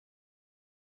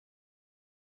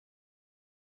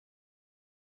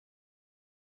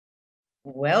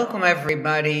Welcome,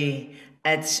 everybody.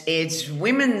 It's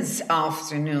Women's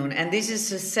Afternoon, and this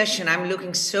is a session I'm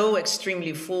looking so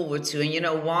extremely forward to. And you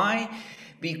know why?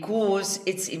 Because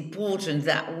it's important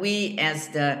that we, as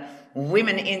the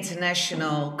Women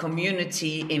International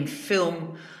community in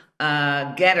film,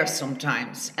 gather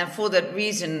sometimes. And for that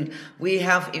reason, we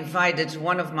have invited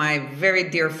one of my very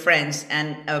dear friends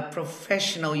and a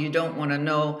professional you don't want to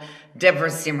know, Debra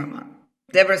Zimmerman.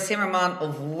 Debra Zimmerman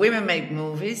of Women Make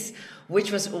Movies,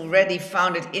 which was already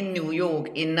founded in New York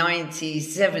in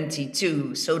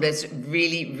 1972. So that's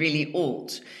really, really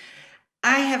old.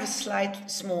 I have a slight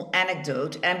small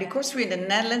anecdote, and because we're in the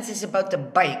Netherlands, it's about the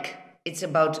bike. It's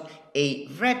about a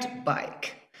red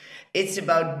bike. It's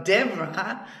about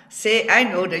Debra. Say, I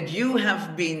know that you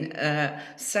have been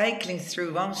cycling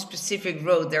through one specific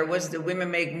road. There was the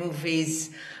Women Make Movies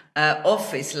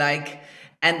office,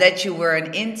 and that you were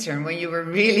an intern when you were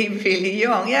really, really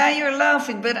young. Yeah, you're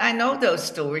laughing, but I know those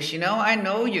stories, I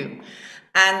know you.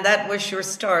 And that was your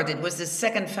start. It was the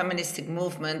second feministic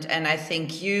movement. And I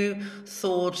think you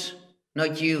thought,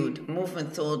 not you, the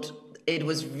movement thought it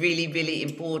was really, really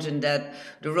important that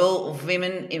the role of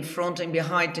women in front and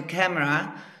behind the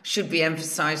camera should be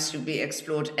emphasized, should be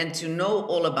explored. And to know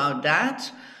all about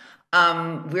that,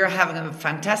 we're having a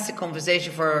fantastic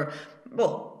conversation for,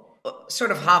 well, sort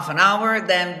of half an hour.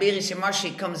 Then Beri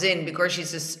Shalmashi comes in because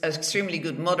she's an extremely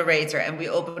good moderator, and we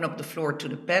open up the floor to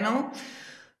the panel.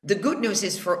 The good news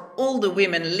is for all the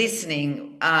women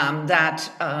listening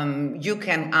that you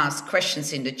can ask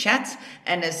questions in the chat,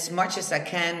 and as much as I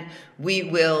can, we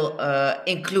will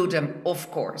include them, of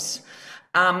course.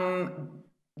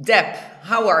 Deb,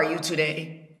 how are you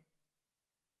today?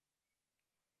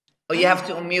 Oh, you have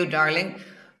to unmute, darling.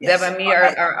 Yes. Deb and me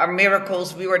are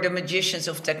miracles. We were the magicians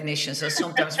of technicians, so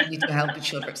sometimes we need to help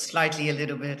each other slightly a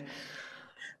little bit.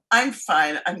 I'm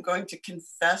fine. I'm going to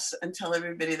confess and tell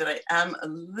everybody that I am a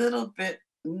little bit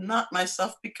not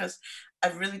myself because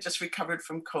I've really just recovered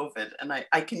from COVID, and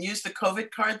I can use the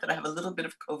COVID card that I have a little bit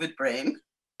of COVID brain.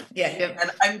 Yeah. And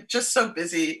I'm just so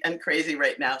busy and crazy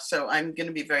right now, so I'm going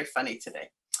to be very funny today.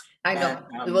 I know.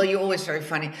 Well, you're always very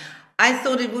funny. I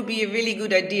thought it would be a really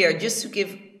good idea just to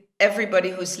give everybody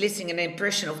who's listening an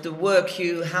impression of the work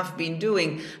you have been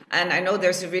doing. And I know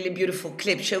there's a really beautiful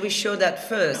clip. Shall we show that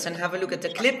first and have a look at the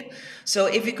clip? So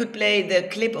if we could play the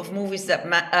clip of movies that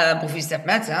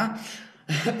matter,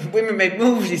 Women Make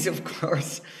Movies, of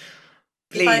course.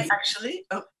 Please.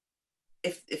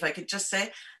 If I could just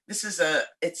say,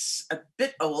 it's a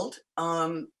bit old,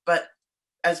 but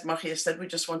as Maria said, we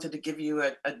just wanted to give you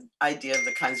an idea of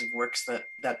the kinds of works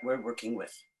that we're working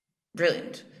with.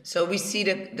 Brilliant. So we see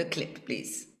the clip,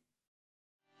 please.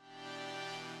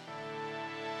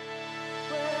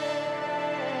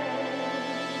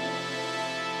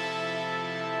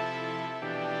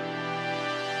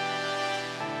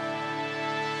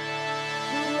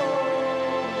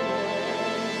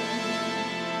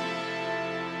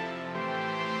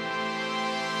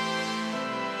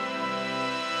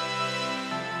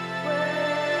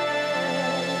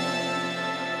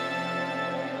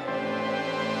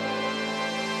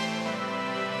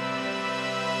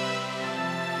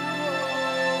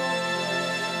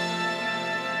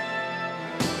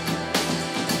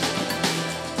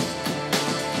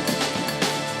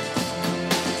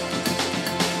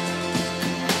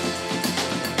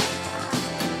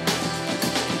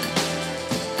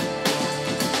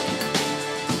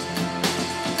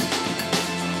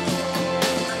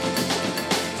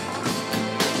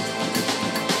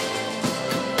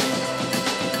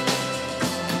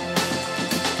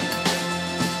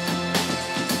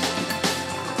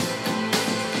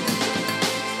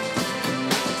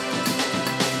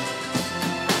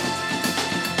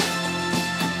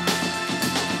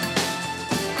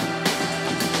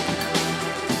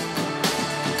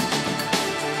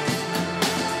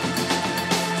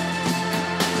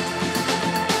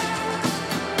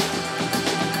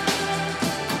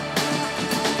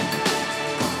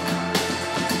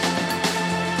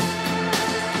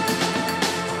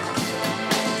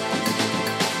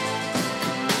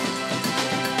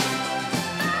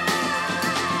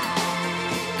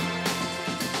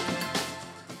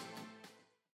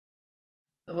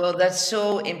 Well, that's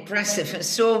so impressive, and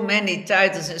so many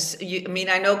titles.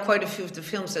 I know quite a few of the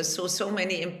films. I saw so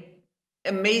many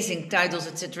amazing titles,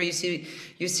 etc.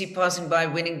 You see passing by,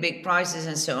 winning big prizes,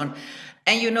 and so on.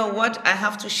 And you know what? I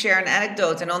have to share an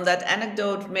anecdote, and on that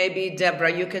anecdote, maybe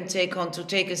Debra, you can take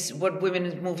us what women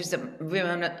make movies.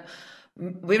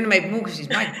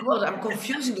 My God, I'm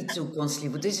confusing the two constantly,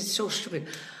 but this is so stupid.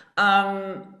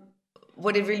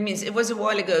 What it really means. It was a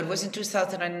while ago. It was in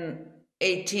 2000.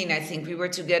 18, I think, we were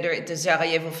together at the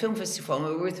Sarajevo Film Festival.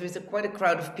 We were with quite a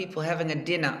crowd of people having a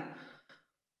dinner,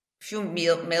 few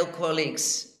male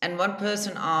colleagues, and one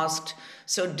person asked,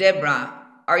 "So, Debra,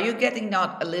 are you getting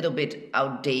not a little bit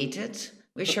outdated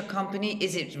with your company?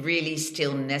 Is it really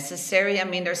still necessary? I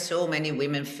mean, there's so many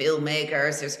women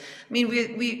filmmakers. I mean,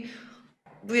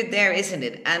 we're there, isn't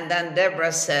it?" And then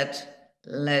Debra said,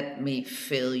 "Let me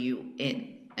fill you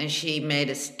in." And she made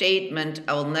a statement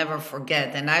I will never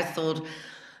forget. And I thought,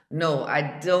 no, I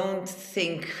don't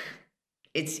think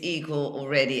it's equal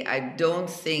already. I don't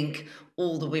think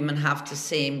all the women have the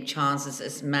same chances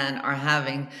as men are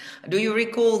having. Do you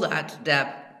recall that, Deb?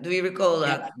 Do you recall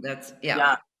Yeah. that? That's, yeah.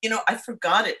 Yeah. You know, I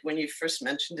forgot it when you first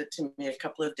mentioned it to me a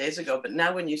couple of days ago, but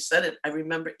now when you said it, I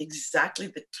remember exactly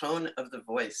the tone of the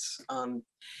voice. And,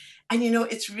 you know,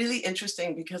 it's really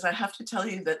interesting because I have to tell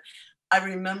you that I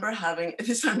remember having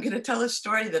this. I'm going to tell a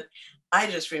story that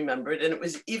I just remembered, and it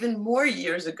was even more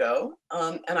years ago.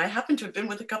 And I happened to have been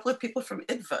with a couple of people from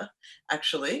IDVA,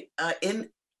 actually, in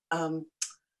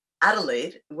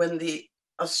Adelaide when the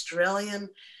Australian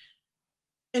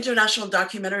International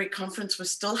Documentary Conference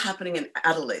was still happening in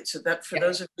Adelaide. So that for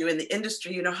those of you in the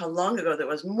industry, you know how long ago that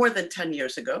was, more than 10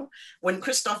 years ago, when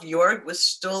Christoph Jorg was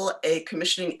still a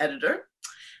commissioning editor.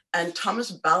 And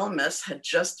Thomas Balmes had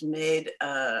just made,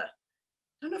 I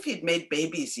don't know if he'd made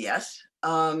Babies yet.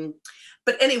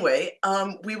 But anyway,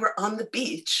 we were on the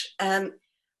beach and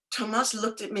Thomas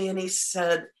looked at me and he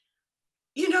said,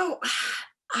 "You know,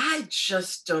 I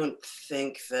just don't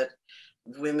think that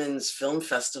women's film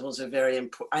festivals are very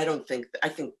important. I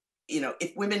think, you know,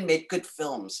 if women made good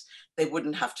films, they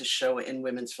wouldn't have to show in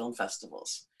women's film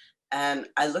festivals." And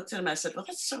I looked at him and I said, "Well,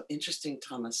 that's so interesting,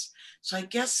 Thomas. So I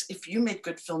guess if you made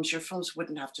good films, your films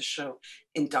wouldn't have to show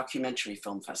in documentary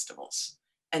film festivals."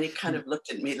 And he kind of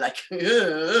looked at me like,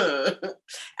 ugh.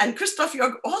 And Christoph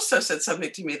Jorg also said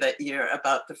something to me that year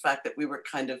about the fact that we were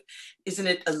kind of, isn't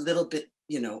it a little bit,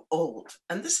 you know, old?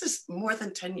 And this is more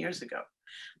than 10 years ago.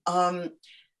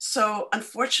 So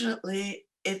unfortunately,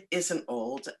 it isn't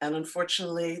old. And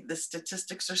unfortunately, the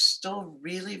statistics are still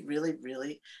really, really,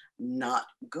 really not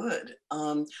good.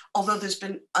 Although there's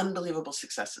been unbelievable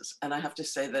successes. And I have to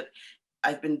say that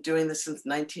I've been doing this since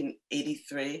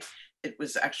 1983. It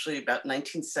was actually about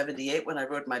 1978 when I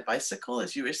rode my bicycle,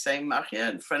 as you were saying,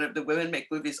 Maria, in front of the Women Make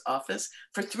Movies office.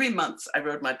 For 3 months, I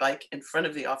rode my bike in front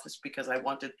of the office because I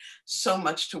wanted so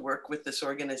much to work with this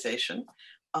organization,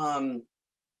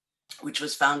 which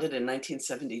was founded in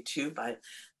 1972 by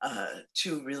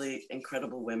two really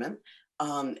incredible women,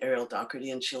 Ariel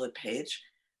Doherty and Sheila Page.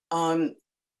 But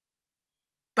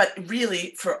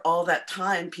really, for all that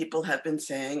time, people have been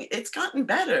saying, it's gotten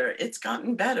better, it's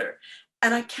gotten better.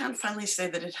 And I can finally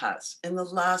say that it has. In the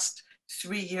last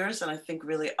 3 years, and I think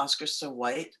really Oscar So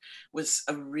White was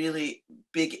a really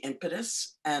big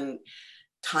impetus, and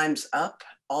Time's Up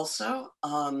also,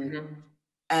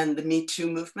 and the Me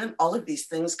Too movement, all of these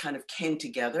things kind of came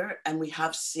together, and we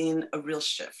have seen a real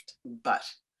shift. But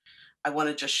I want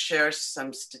to just share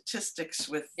some statistics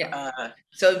with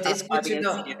so it's good to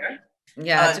know. Here.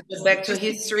 Yeah, to go back to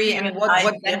history and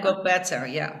what then got better.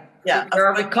 Yeah. Yeah. Where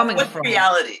are we coming what from?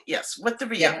 Reality, yes. What the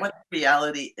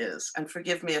reality is. And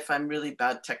forgive me if I'm really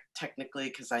bad technically,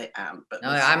 because I am. But no,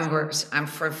 I'm worse. I'm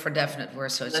for definite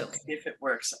worse, so it's let's okay. see if it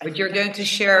works. But you're going to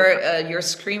share your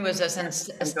screen with us, and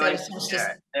I'm going to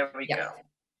share it. There we go.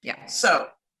 Yeah. So,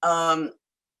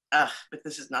 but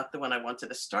this is not the one I wanted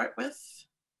to start with.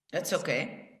 That's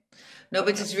okay. No,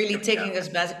 but it's really taking us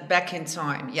back in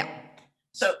time. Yeah.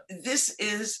 So this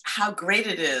is how great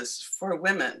it is for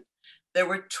women. There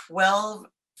were 12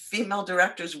 female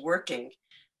directors working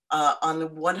on the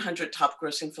 100 top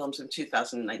grossing films in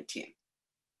 2019.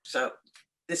 So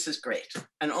this is great.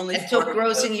 And only top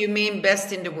grossing, you mean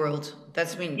best in the world?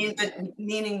 That's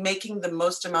meaning making the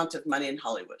most amount of money in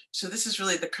Hollywood. So this is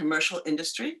really the commercial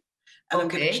industry. And I'm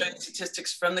going to show you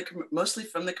statistics from mostly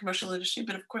from the commercial industry,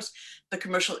 but of course, the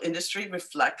commercial industry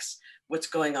reflects what's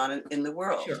going on in the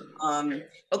world. Sure.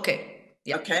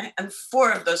 Yeah. Okay. And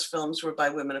 4 of those films were by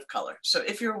women of color. So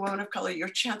if you're a woman of color, your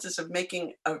chances of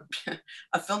making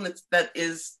a film that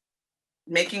is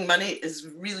making money is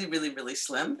really, really, really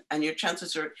slim. And your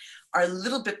chances are a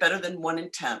little bit better than 1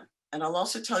 in 10. And I'll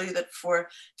also tell you that for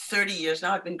 30 years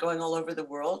now, I've been going all over the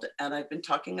world and I've been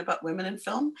talking about women in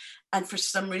film. And for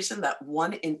some reason, that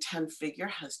 1 in 10 figure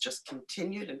has just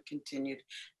continued and continued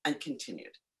and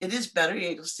continued. It is better,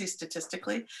 you'll see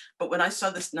statistically, but when I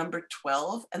saw this number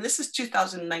 12, and this is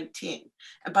 2019,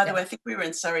 and by the way, I think we were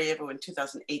in Sarajevo in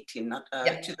 2018, not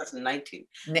 2019,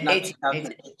 not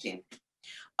 2018.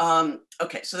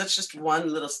 Okay, so that's just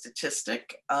one little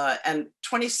statistic. And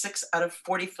 26 out of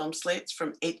 40 film slates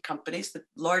from 8 companies, the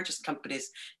largest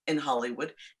companies in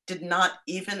Hollywood, did not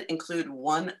even include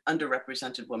one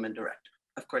underrepresented woman director.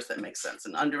 Of course, that makes sense.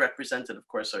 And underrepresented, of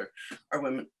course, are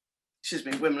women,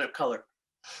 women of color.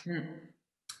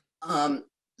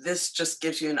 This just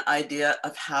gives you an idea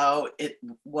of how it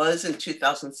was in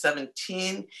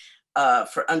 2017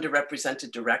 for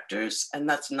underrepresented directors, and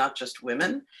that's not just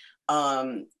women.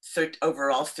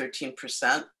 Overall,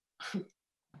 13%.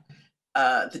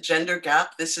 The gender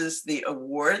gap, this is the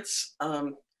awards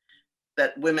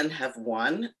that women have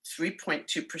won,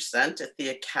 3.2% at the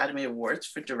Academy Awards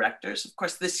for directors. Of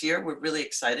course, this year we're really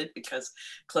excited because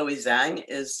Chloe Zhang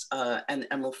and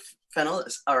Emma Fennell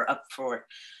are up for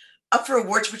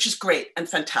awards, which is great and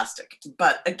fantastic.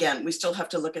 But again, we still have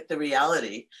to look at the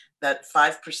reality that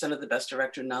 5% of the Best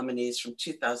Director nominees from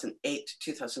 2008 to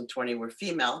 2020 were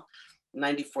female,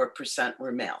 94%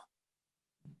 were male.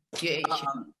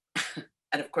 And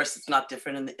of course, it's not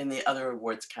different in the other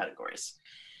awards categories.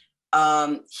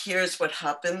 Here's what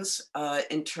happens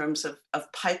in terms of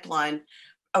pipeline.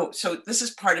 Oh, so this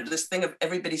is part of this thing of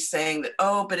everybody saying that,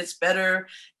 oh, but it's better,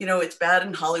 it's bad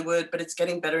in Hollywood, but it's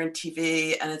getting better in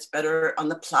TV and it's better on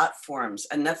the platforms.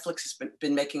 And Netflix has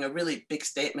been making a really big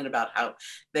statement about how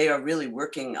they are really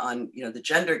working on, the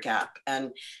gender gap.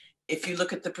 And if you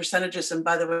look at the percentages, and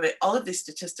by the way, all of these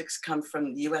statistics come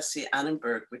from the USC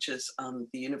Annenberg, which is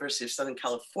the University of Southern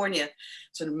California.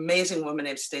 It's an amazing woman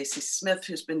named Stacy Smith,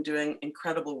 who's been doing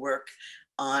incredible work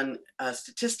on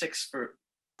statistics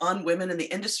on women in the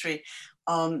industry.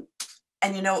 And,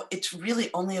 it's really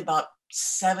only about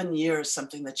 7 years,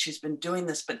 something that she's been doing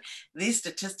this, but these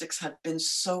statistics have been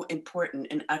so important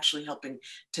in actually helping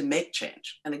to make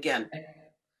change. And again,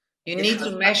 you need to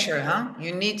measure, huh?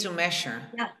 You need to measure.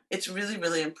 Yeah, it's really,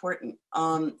 really important.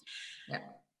 And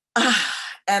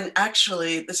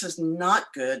actually, this is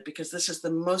not good because this is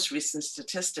the most recent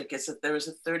statistic, is that there was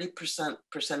a 30%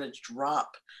 percentage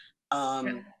drop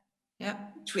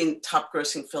between top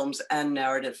grossing films and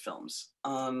narrative films.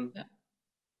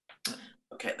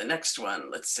 Okay, the next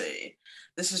one, let's see.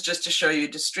 This is just to show you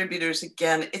distributors.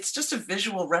 Again, it's just a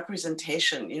visual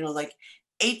representation, like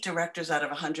 8 directors out of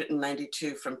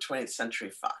 192 from 20th Century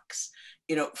Fox,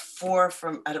 4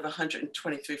 out of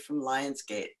 123 from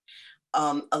Lionsgate,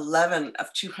 11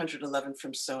 of 211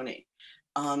 from Sony.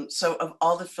 So of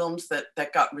all the films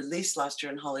that got released last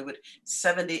year in Hollywood,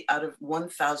 70 out of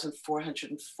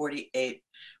 1,448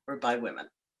 were by women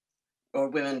or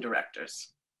women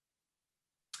directors.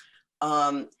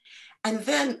 And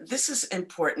then this is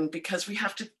important because we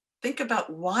have to think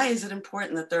about why is it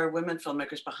important that there are women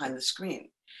filmmakers behind the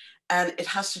screen? And it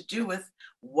has to do with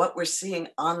what we're seeing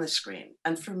on the screen.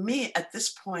 And for me, at this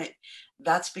point,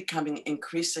 that's becoming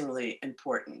increasingly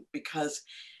important because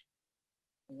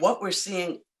what we're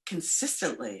seeing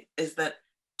consistently is that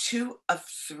 2 of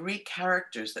 3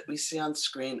 characters that we see on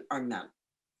screen are men,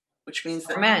 which means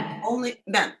that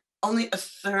only a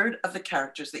third of the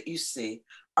characters that you see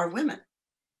are women.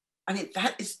 I mean,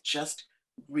 that is just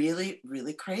really,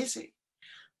 really crazy.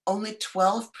 Only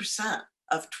 12%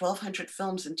 of 1,200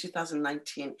 films in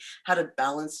 2019 had a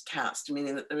balanced cast,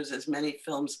 meaning that there was as many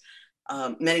films,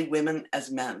 many women as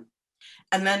men.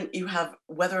 And then you have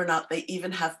whether or not they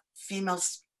even have female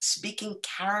speaking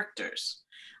characters.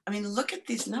 I mean, look at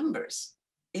these numbers.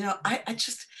 I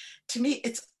just, to me,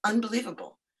 it's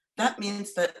unbelievable. That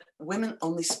means that women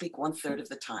only speak 1/3 of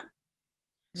the time.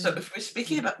 So if we're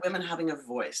speaking about women having a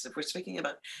voice, if we're speaking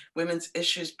about women's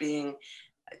issues being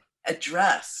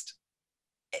addressed,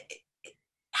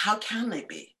 how can they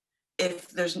be if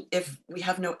we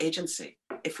have no agency,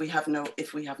 if we have no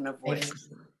voice?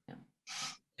 Yeah.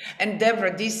 And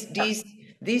Debra,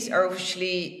 these are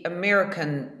obviously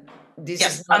American.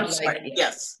 Yes, I'm sorry.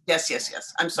 Yes.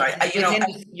 I'm sorry.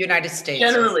 United States.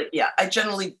 I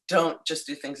generally don't just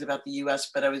do things about the U.S.,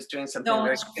 but I was doing something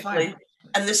very quickly.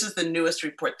 And this is the newest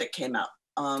report that came out.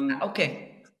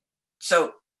 Okay.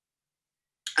 So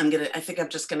I think I'm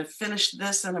just gonna finish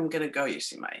this, and I'm gonna go. You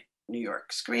see my New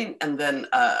York screen, and then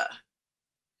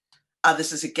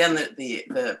this is again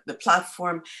the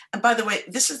platform. And by the way,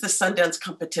 this is the Sundance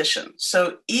competition.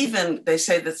 So even they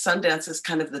say that Sundance is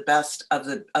kind of the best of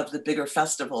the bigger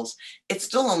festivals. It's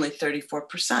still only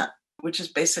 34%, which is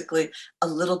basically a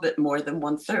little bit more than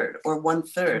 1/3 or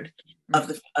 1/3 of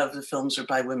the films are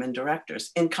by women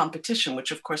directors in competition,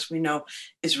 which of course we know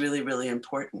is really, really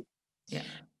important. Yeah.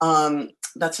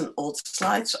 That's an old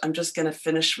slide, so I'm just going to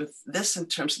finish with this in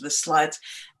terms of the slides.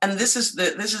 And this is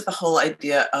the whole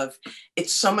idea of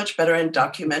it's so much better in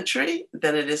documentary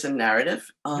than it is in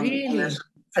narrative. Really?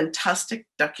 fantastic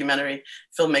documentary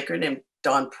filmmaker named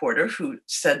Dawn Porter, who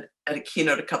said at a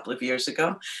keynote a couple of years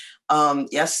ago,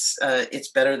 yes,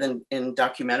 it's better than in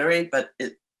documentary, but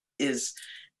it is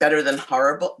better than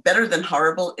horrible. Better than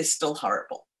horrible is still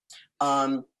horrible.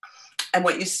 And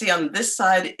what you see on this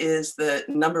side is the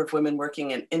number of women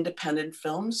working in independent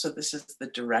films. So this is the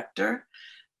director,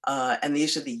 and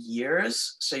these are the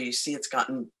years. So you see it's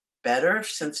gotten better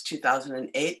since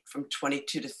 2008, from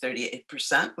 22 to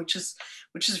 38%, which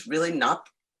is really not,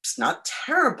 it's not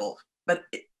terrible, but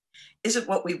is it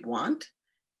what we want?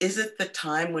 Is it the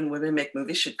time when women make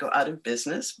movies should go out of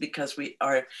business because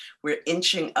we're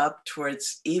inching up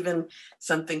towards even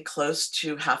something close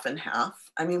to half and half?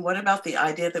 I mean, what about the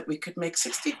idea that we could make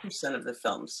 60% of the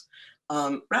films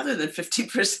rather than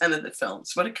 50% of the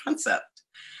films? What a concept.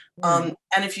 And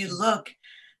if you look,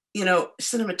 you know,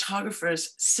 cinematographers,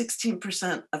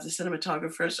 16% of the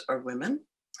cinematographers are women.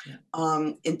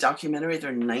 In documentary,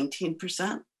 they're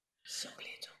 19%. So little.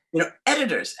 You know,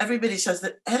 editors, everybody says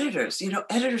that editors, you know,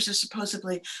 editors are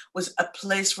supposedly was a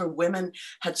place where women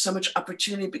had so much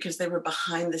opportunity because they were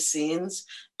behind the scenes.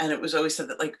 And it was always said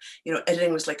that, like, you know,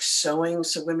 editing was like sewing,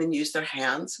 so women use their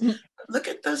hands. Look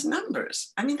at those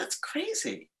numbers. I mean, that's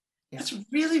crazy. That's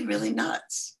really, really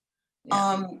nuts.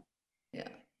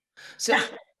 So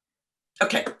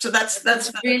okay, so that's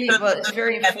really, well, it's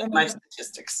very informative. My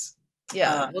statistics.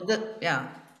 Well,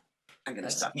 I'm going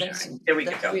to stop sharing. Here we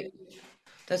go.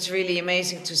 That's really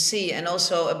amazing to see, and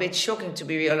also a bit shocking, to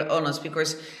be real honest,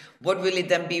 because what will it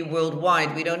then be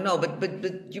worldwide? We don't know.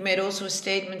 But you made also a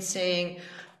statement saying,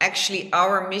 actually,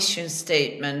 our mission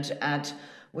statement at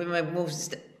Women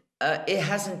Moves, it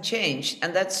hasn't changed,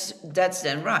 and that's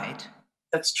then right.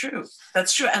 That's true.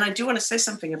 That's true. And I do want to say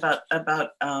something about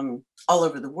all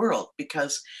over the world,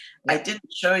 because I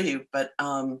didn't show you, but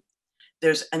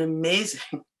there's an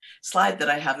amazing slide that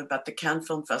I have about the Cannes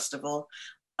Film Festival,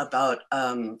 about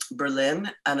Berlin,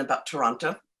 and about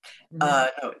Toronto. No,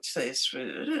 it's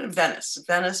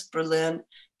Venice, Berlin,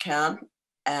 Cannes,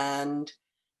 and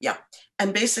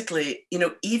and basically, you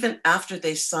know, even after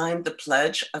they signed the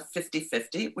pledge of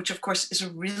 50-50, which of course is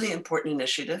a really important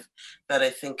initiative that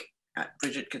I think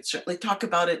Brigid could certainly talk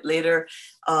about it later.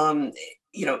 You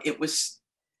know, it was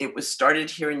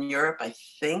started here in Europe, I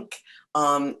think.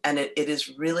 And it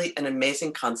is really an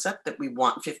amazing concept that we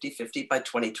want 50-50 by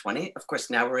 2020. Of course,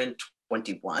 now we're in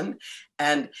 21,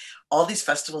 and all these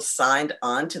festivals signed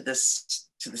on to this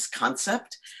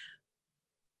concept.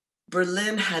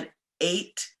 Berlin had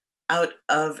 8 out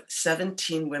of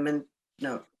 17 women.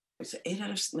 No, was it 8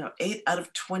 out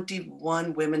of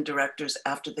 21 women directors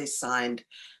after they signed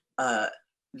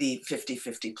the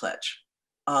 50-50 pledge.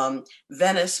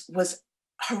 Venice was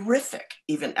horrific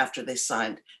even after they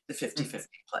signed the 50-50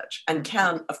 pledge. And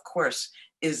Cannes, of course,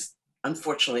 is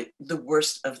unfortunately the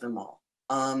worst of them all.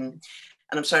 And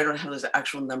I'm sorry I don't have those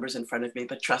actual numbers in front of me,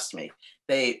 but trust me,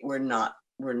 they were not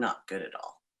good at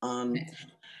all.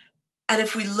 And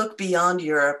if we look beyond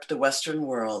Europe, the Western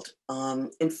world,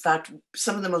 in fact,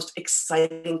 some of the most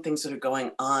exciting things that are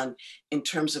going on in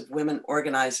terms of women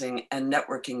organizing and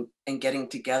networking and getting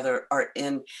together are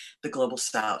in the global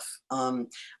South.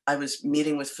 I was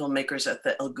meeting with filmmakers at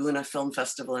the El Gouna Film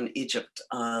Festival in Egypt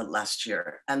last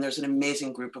year, and there's an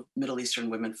amazing group of Middle Eastern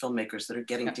women filmmakers that are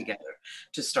getting together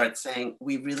to start saying,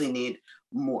 we really need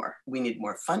more. We need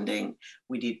more funding.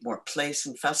 We need more place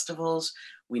in festivals.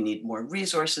 We need more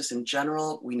resources in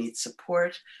general. We need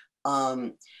support.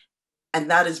 And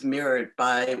that is mirrored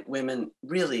by women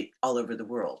really all over the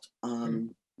world,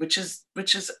 which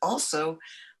is also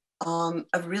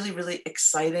a really, really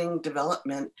exciting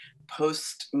development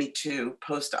post Me Too,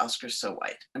 post Oscar So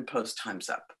White, and post Time's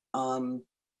Up.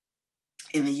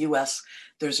 In the US,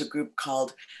 there's a group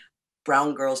called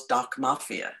Brown Girls Doc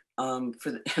Mafia. And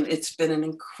it's been an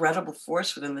incredible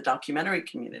force within the documentary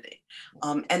community.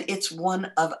 And it's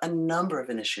one of a number of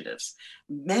initiatives,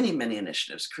 many, many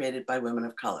initiatives created by women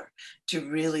of color to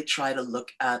really try to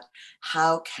look at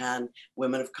how can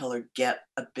women of color get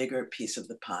a bigger piece of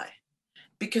the pie.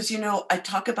 Because, you know, I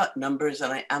talk about numbers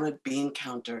and I am a bean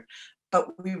counter,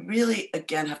 but we really,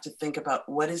 again, have to think about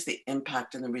what is the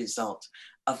impact and the result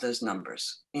of those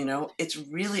numbers. You know, it's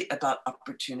really about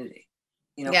opportunity.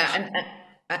 You know,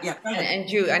 and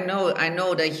you, I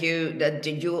know that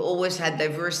you always had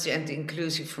diversity and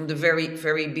inclusive from the very,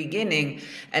 very beginning.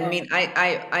 And I mean,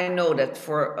 I know that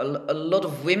for a lot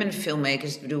of women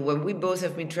filmmakers, when we both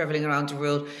have been traveling around the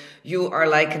world, you are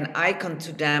like an icon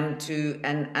to them,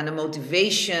 and a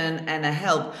motivation and a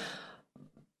help.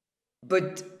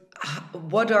 But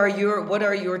what are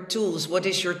your tools? What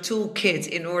is your toolkit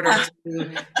in order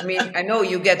to? I mean, I know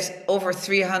you get over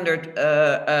 300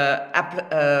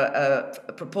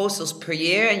 proposals per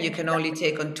year, and you can only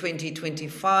take on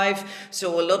 20-25.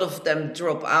 So a lot of them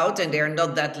drop out, and they're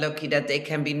not that lucky that they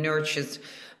can be nurtured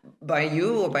by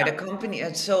you or by the company.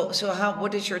 And so how,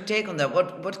 what is your take on that?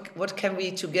 What can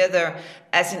we together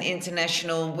as an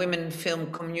international women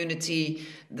film community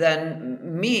then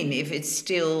mean if it's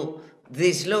still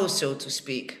this low, so to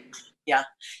speak? Yeah,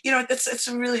 that's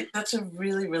a really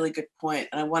good point,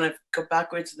 and I want to go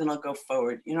backwards, then I'll go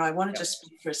forward. I want to just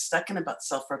speak for a second about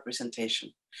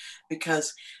self-representation,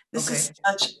 because this is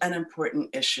such an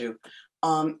important issue,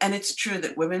 and it's true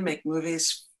that Women Make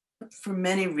Movies, for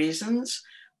many reasons,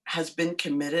 has been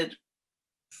committed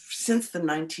since the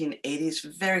 1980s,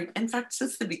 in fact,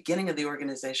 since the beginning of the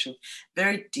organization,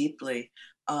 very deeply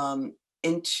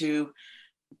into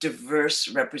diverse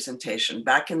representation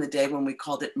back in the day when we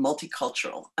called it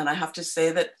multicultural. And I have to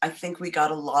say that I think we got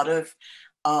a lot of,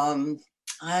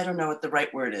 I don't know what the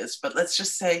right word is, but let's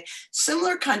just say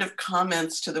similar kind of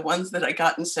comments to the ones that I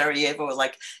got in Sarajevo,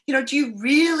 like, do you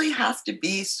really have to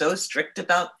be so strict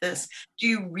about this? Do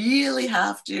you really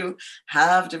have to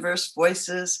have diverse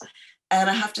voices? And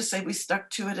I have to say we stuck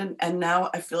to it. And now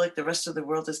I feel like the rest of the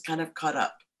world is kind of caught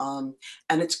up. And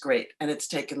it's great. And it's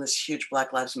taken this huge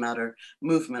Black Lives Matter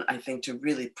movement, I think, to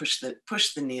really push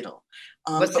the needle.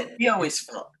 But we always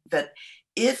felt that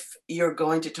if you're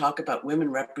going to talk about women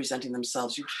representing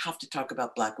themselves, you have to talk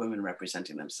about Black women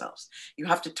representing themselves. You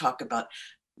have to talk about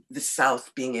the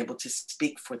South being able to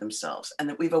speak for themselves, and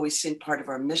that we've always seen part of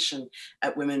our mission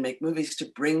at Women Make Movies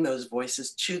to bring those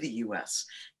voices to the US,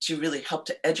 to really help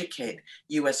to educate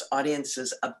US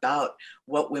audiences about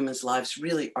what women's lives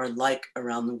really are like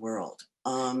around the world.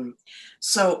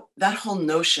 So that whole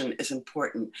notion is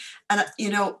important. And,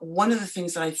 one of the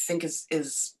things that I think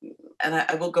is and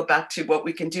I will go back to what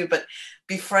we can do, but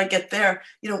before I get there,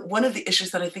 one of the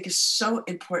issues that I think is so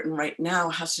important right now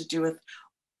has to do with,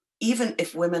 even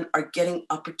if women are getting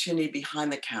opportunity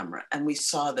behind the camera, and we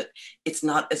saw that it's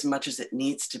not as much as it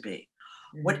needs to be,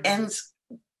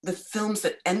 the films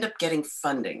that end up getting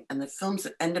funding and the films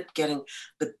that end up getting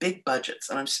the big budgets,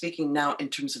 and I'm speaking now in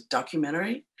terms of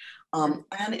documentary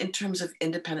and in terms of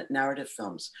independent narrative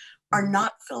films, are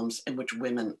not films in which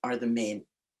women are the main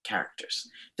characters.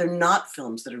 They're not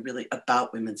films that are really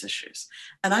about women's issues.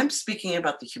 And I'm speaking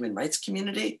about the human rights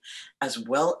community, as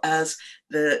well as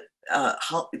the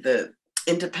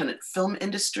independent film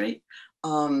industry,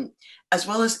 as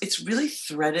well as it's really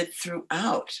threaded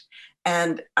throughout.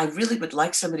 And I really would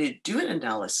like somebody to do an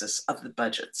analysis of the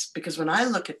budgets, because when I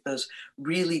look at those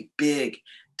really big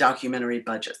documentary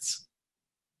budgets,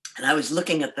 and I was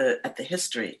looking at the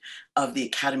history of the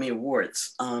Academy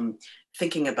Awards,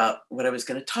 thinking about what I was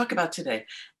going to talk about today,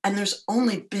 and there's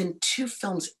only been 2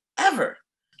 films ever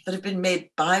that have been made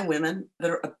by women,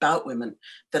 that are about women,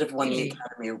 that have won the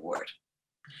Academy Award.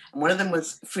 And one of them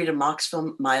was Frida Mock's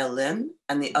film Maya Lin,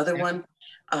 and the other one,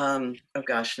 oh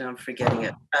gosh, now I'm forgetting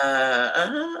it.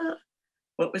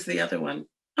 What was the other one?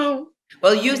 Oh.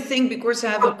 Well, you think, because I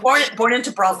have Born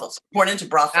into Brothels. Born into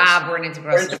Brothels. Born into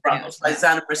Brothels. By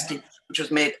Zana Briski, which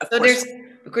was made, of course. There's,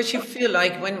 because you feel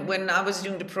like when I was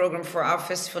doing the program for our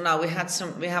festival now, we have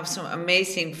some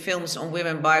amazing films on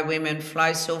women by women,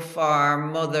 Fly So Far,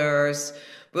 Mothers,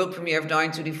 world premiere of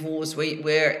Dying to Divorce,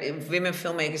 where women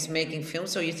filmmakers making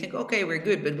films. So you think, okay, we're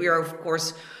good, but we are, of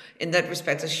course, in that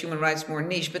respect, as human rights, more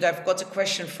niche. But I've got a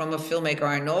question from a filmmaker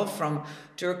I know from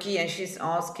Turkey, and she's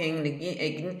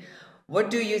asking, what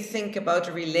do you think about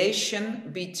the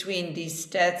relation between these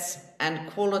stats and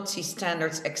quality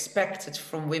standards expected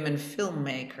from women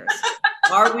filmmakers?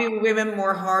 Are we women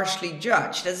more harshly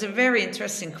judged? That's a very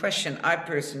interesting question, I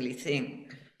personally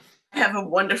think. I have a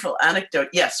wonderful anecdote.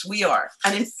 Yes, we are.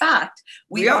 And in fact,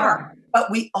 we are. But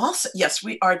we also, yes,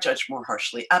 we are judged more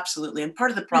harshly. Absolutely. And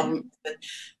part of the problem is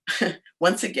that,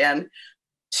 once again,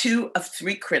 2 of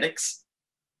 3 critics,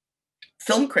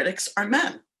 film critics, are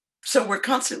men. So we're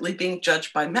constantly being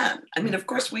judged by men. I mean, of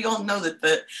course, we all know that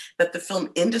the film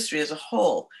industry as a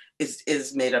whole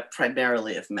is made up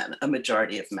primarily of men, a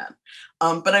majority of men.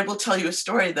 But I will tell you a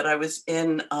story that I was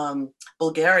in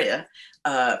Bulgaria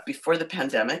before the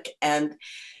pandemic, and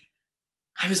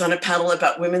I was on a panel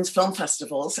about women's film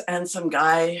festivals, and some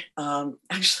guy,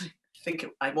 actually,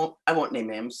 I won't name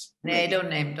names. No, don't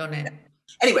name.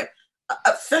 Anyway,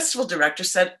 a festival director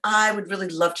said, I would really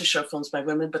love to show films by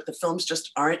women, but the films just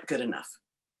aren't good enough.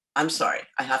 I'm sorry,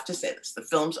 I have to say this. The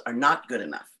films are not good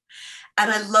enough.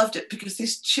 And I loved it because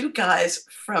these 2 guys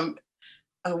from,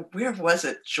 where was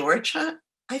it? Georgia,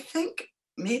 I think,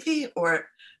 maybe, or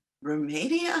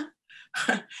Romania,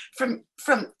 from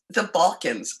the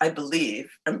Balkans, I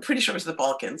believe. I'm pretty sure it was the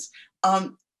Balkans.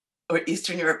 Or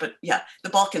Eastern Europe, but yeah, the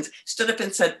Balkans stood up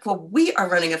and said, well, we are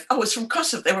running it was from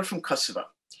Kosovo. They were from Kosovo.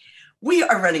 We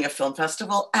are running a film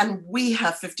festival and we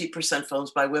have 50%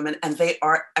 films by women and they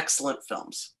are excellent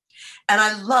films. And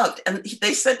I loved, and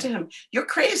they said to him, you're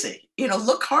crazy,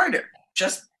 look harder.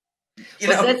 Just,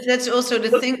 that's also the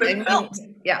look thing. for I the mean, films.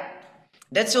 yeah,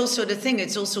 that's also the thing.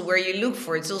 It's also where you look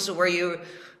for. It's also where you,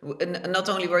 not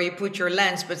only where you put your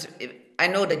lens, but I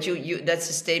know that you that's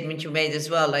a statement you made as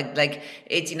well. Like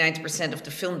 80-90% of the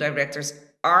film directors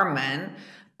are men,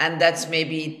 and that's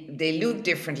maybe they look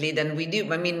differently than we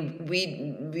do. I mean,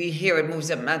 we here at Moves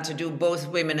That Matter to do both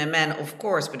women and men, of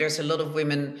course, but there's a lot of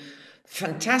women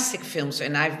fantastic films,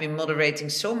 and I've been moderating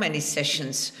so many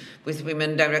sessions with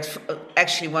women direct,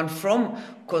 actually one from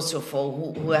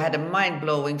Kosovo who had a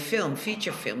mind-blowing film,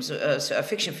 feature films, so a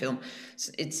fiction film.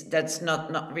 That's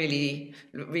not really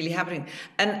happening.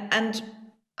 And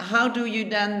how do you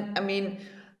then, I mean,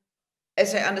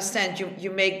 as I understand,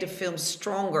 you make the film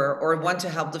stronger or want to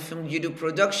help the film. You do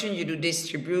production, you do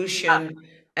distribution,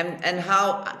 and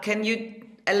how can you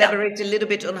Yeah, elaborate a little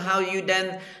bit on how you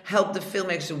then help the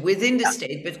filmmakers within the yeah,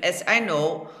 state? But as I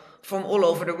know from all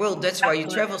over the world, that's why you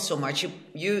absolutely. travel so much.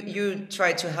 You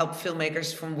try to help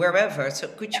filmmakers from wherever. So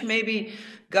could you maybe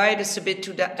guide us a bit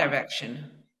to that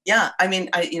direction? Yeah, I mean,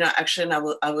 actually,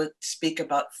 and I would speak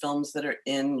about films that are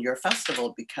in your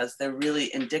festival because they're really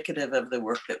indicative of the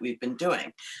work that we've been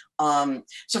doing.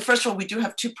 So first of all, we do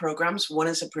have two programs. One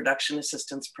is a production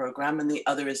assistance program, and the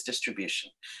other is distribution.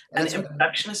 And That's in what.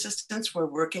 production assistance, we're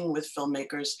working with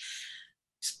filmmakers,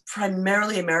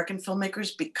 primarily American filmmakers,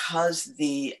 because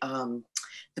the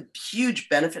huge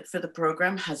benefit for the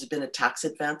program has been a tax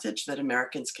advantage that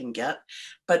Americans can get.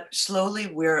 But slowly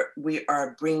we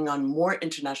are bringing on more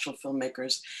international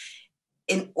filmmakers.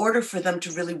 In order for them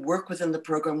to really work within the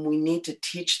program, we need to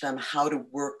teach them how to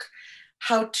work,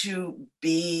 how to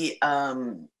be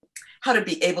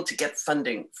able to get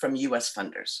funding from US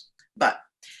funders. But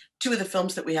two of the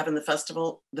films that we have in the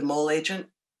festival, The Mole Agent,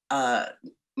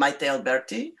 Maite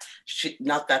Alberti,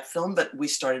 not that film, but we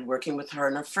started working with her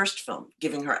in her first film,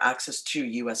 giving her access to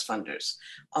US funders.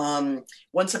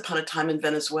 Once Upon a Time in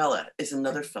Venezuela is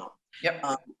another film. Yep.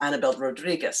 Annabelle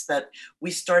Rodriguez, that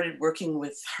we started working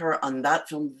with her on that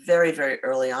film very, very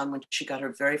early on when she got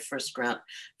her very first grant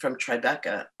from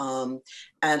Tribeca,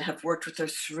 and have worked with her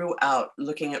throughout,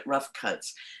 looking at rough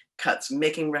cuts,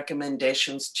 making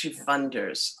recommendations to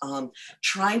funders,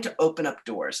 trying to open up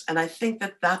doors. And I think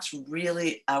that that's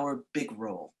really our big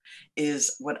role,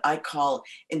 is what I call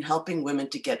in helping women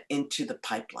to get into the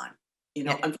pipeline.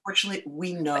 Yeah. Unfortunately,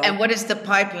 we know, And what is the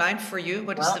pipeline for you?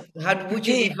 What is well, the, how for would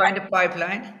you me, define the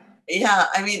pipeline? yeah,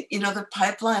 I mean, the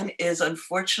pipeline is,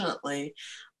 unfortunately,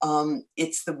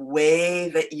 it's the way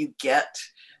that you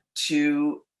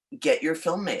to get your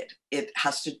film made. It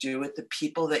has to do with the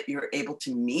people that you're able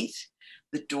to meet,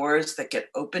 the doors that get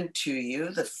open to you,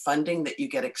 the funding that you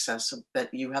get that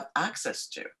you have access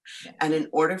to. Yeah. And in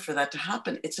order for that to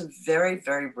happen, it's a very,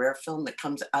 very rare film that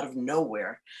comes out of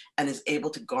nowhere and is able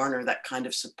to garner that kind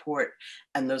of support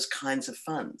and those kinds of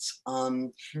funds.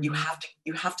 You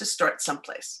have to start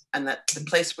someplace, and that the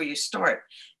place where you start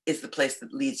is the place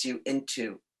that leads you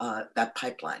into that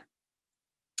pipeline.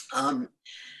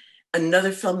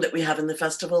 Another film that we have in the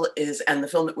festival and the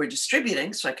film that we're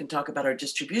distributing, so I can talk about our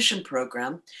distribution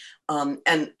program.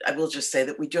 And I will just say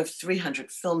that we do have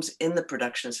 300 films in the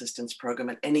production assistance program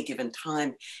at any given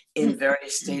time in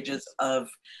various stages of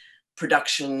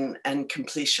production and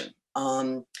completion.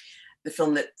 The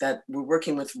film that we're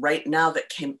working with right now that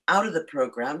came out of the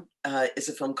program is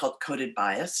a film called Coded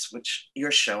Bias, which you're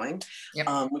showing,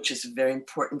 Yep. which is a very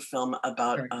important film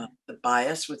about the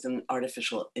bias within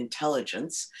artificial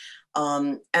intelligence.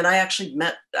 And I actually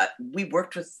we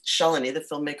worked with Shalmashi, the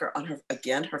filmmaker,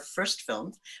 on her first film.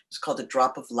 It was called A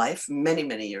Drop of Life many,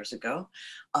 many years ago.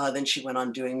 Then she went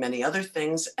on doing many other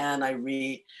things, and I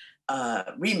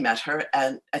re-met her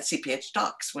at CPH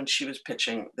Docs when she was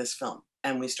pitching this film,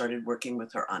 and we started working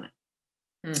with her on it.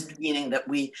 Meaning that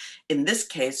in this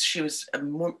case, she was a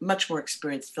much more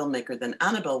experienced filmmaker than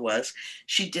Annabelle was.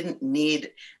 She didn't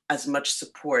need as much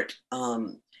support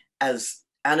as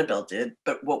Annabelle did,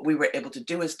 but what we were able to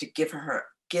do is to give her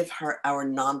our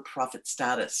nonprofit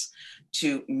status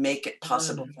to make it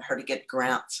possible for her to get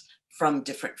grants from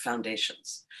different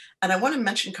foundations. And I want to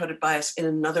mention Coded Bias in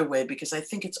another way, because I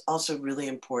think it's also really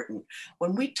important.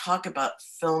 When we talk about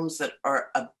films that are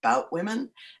about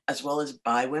women as well as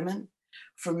by women,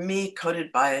 for me,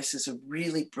 Coded Bias is a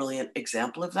really brilliant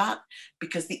example of that,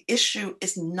 because the issue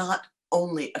is not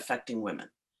only affecting women.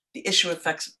 The issue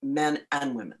affects men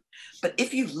and women. But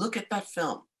if you look at that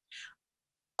film,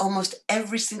 almost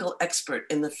every single expert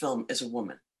in the film is a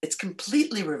woman. It's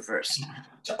completely reversed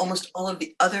to almost all of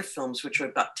the other films which are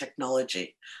about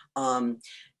technology.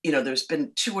 There's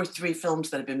been 2 or 3 films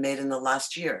that have been made in the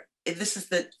last year. This is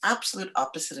the absolute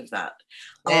opposite of that.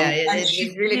 It's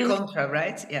really contra,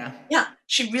 right? Yeah,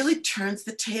 she really turns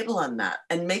the table on that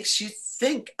and makes you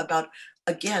think about,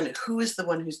 again, who is the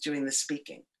one who's doing the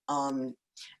speaking.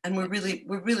 And we're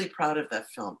really proud of that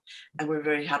film, and we're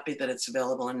very happy that it's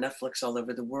available on Netflix all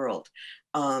over the world.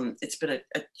 It's been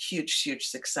a huge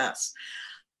success.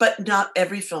 But not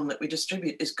every film that we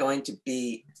distribute is going to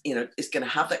be, is going to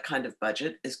have that kind of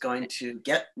budget, is going to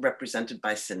get represented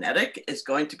by Cinetic, is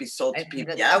going to be sold to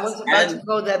PBS. I was about to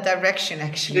go that direction,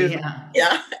 actually.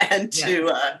 And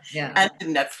to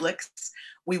Netflix.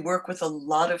 We work with a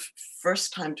lot of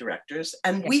first-time directors,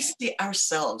 and we see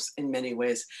ourselves in many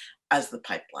ways as the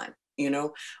pipeline.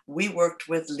 We worked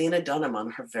with Lena Dunham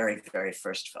on her very, very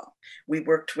first film. We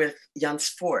worked with Jans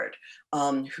Ford,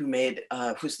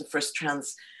 who's the first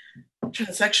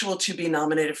transsexual to be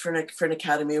nominated for an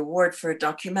Academy Award for a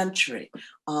documentary.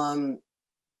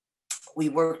 We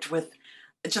worked with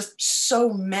just so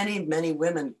many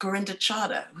women. Gorinda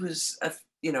Chadha, who's a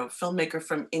filmmaker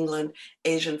from England,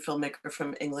 Asian filmmaker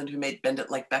from England, who made Bend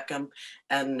It Like Beckham,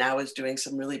 and now is doing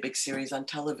some really big series on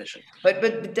television.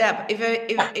 But Deb,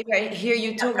 if I hear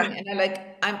you talking, and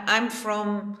I'm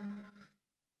from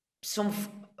some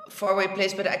faraway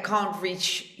place, but I can't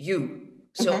reach you.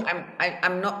 So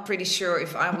I'm not pretty sure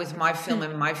if I'm with my film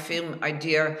and my film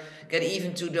idea get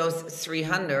even to those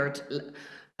 300,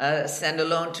 stand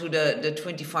alone to the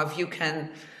 25 you can.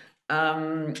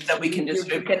 That we can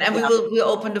distribute. And we'll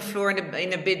open the floor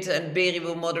in a bit, and Beri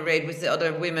will moderate with the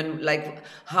other women, like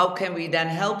how can we then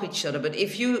help each other. But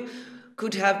if you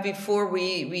could have, before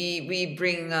we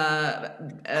bring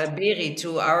Beri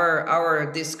to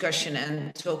our discussion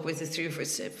and talk with the three of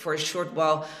us for a short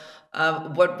while,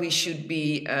 what we should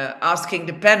be asking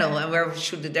the panel and where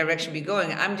should the direction be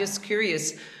going. I'm just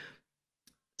curious.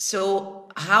 So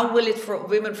how will it for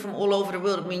women from all over the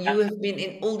world? I mean, you have been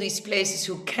in all these places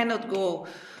who cannot go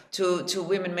to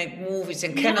Women Make Movies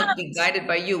and cannot be guided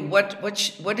by you.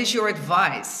 What is your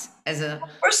advice as a...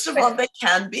 First of all, they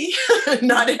can be,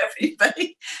 not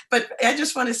everybody. But I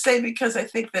just want to say, because I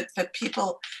think that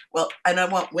people, and I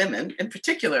want women in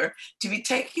particular to be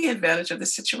taking advantage of the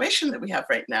situation that we have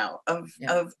right now of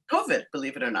COVID,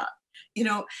 believe it or not.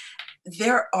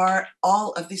 There are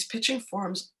all of these pitching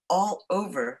forums all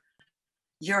over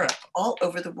Europe, all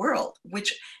over the world,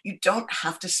 which you don't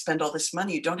have to spend all this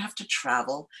money. You don't have to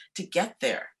travel to get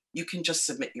there. You can just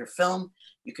submit your film.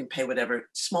 You can pay whatever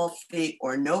small fee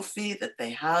or no fee that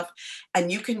they have,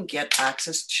 and you can get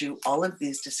access to all of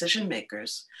these decision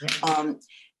makers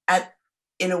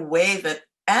in a way that,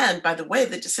 and by the way,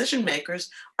 the decision makers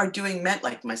are doing,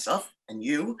 like myself and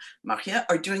you, Maria,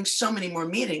 are doing so many more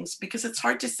meetings, because it's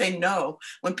hard to say no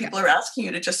when people are asking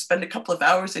you to just spend a couple of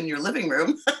hours in your living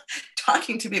room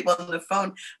talking to people on the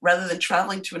phone rather than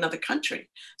traveling to another country.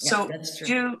 So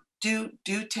do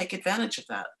take advantage of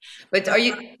that. But are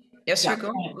you... Yes, sir,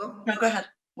 go. No, go ahead.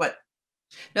 What?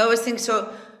 No, I was thinking,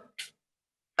 so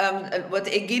what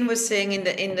Egin was saying in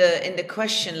the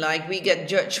question, like we get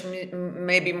judged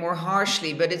maybe more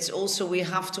harshly, but it's also we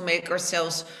have to make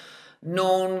ourselves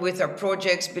known with our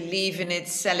projects, believe in it,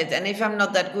 sell it. And if I'm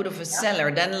not that good of a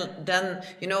seller, then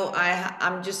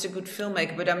I'm just a good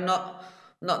filmmaker, but I'm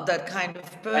not that kind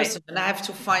of person. Right. And I have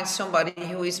to find somebody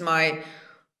who is my,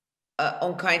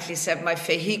 unkindly said, my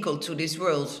vehicle to this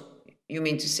world. You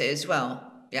mean to say as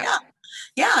well? Yeah.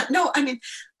 No, I mean,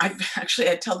 I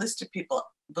tell this to people.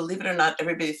 Believe it or not,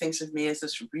 everybody thinks of me as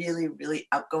this really, really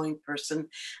outgoing person.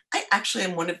 I actually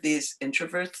am one of these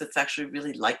introverts that's actually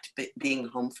really liked being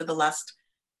home for the last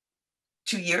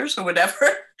 2 years or whatever.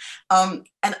 And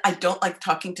I don't like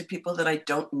talking to people that I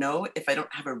don't know if I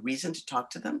don't have a reason to talk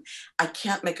to them. I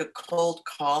can't make a cold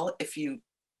call if you...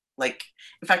 in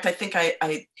fact, I think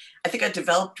I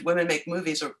developed Women Make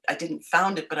Movies, or I didn't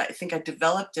found it, but I think I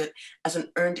developed it as an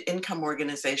earned income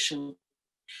organization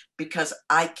because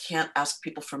I can't ask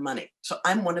people for money. So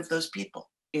I'm one of those people,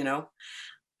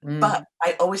 but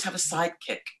I always have a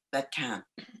sidekick that can,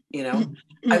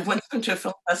 I went to a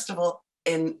film festival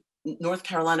in North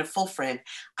Carolina, Full Frame.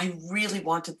 I really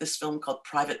wanted this film called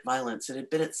Private Violence. It had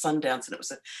been at Sundance, and it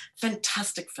was a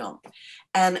fantastic film.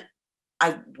 And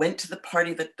I went to the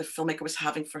party that the filmmaker was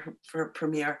having for her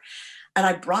premiere, and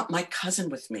I brought my cousin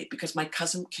with me because my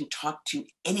cousin can talk to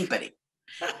anybody.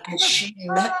 And she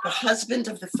met the husband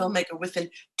of the filmmaker within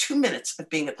 2 minutes of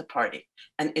being at the party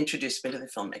and introduced me to the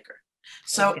filmmaker.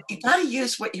 So you got to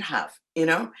use what you have. You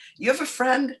know, you have a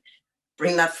friend,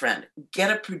 bring that friend.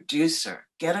 Get a producer.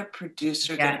 Yeah,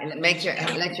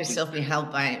 let yourself be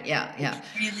helped by. Yeah. It's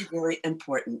really, really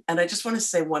important. And I just want to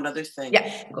say one other thing.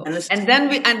 Yeah, go. And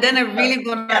then I really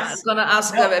gonna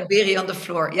ask Beri on the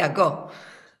floor. Yeah, go.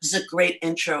 This is a great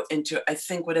intro into, I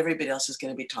think, what everybody else is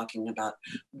going to be talking about.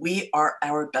 We are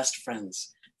our best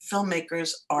friends.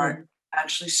 Filmmakers are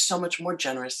actually so much more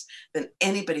generous than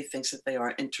anybody thinks that they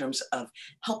are in terms of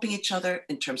helping each other,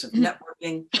 in terms of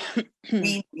networking.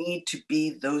 We need to be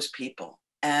those people.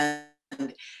 And,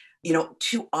 you know,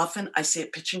 too often I see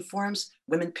at pitching forums,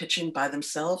 women pitching by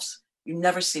themselves. You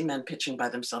never see men pitching by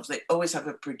themselves. They always have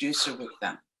a producer with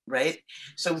them. Right.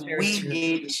 So we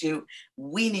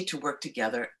need to work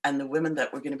together. And the women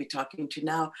that we're going to be talking to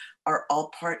now are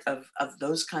all part of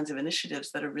those kinds of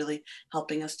initiatives that are really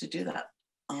helping us to do that.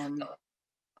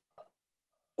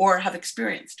 Or have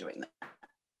experience doing that.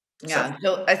 Yeah,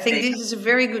 so I think this is a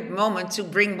very good moment to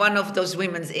bring one of those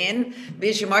women in,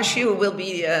 Shalmashi, who will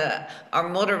be our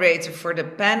moderator for the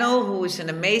panel, who is an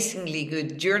amazingly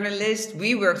good journalist.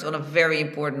 We worked on a very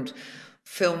important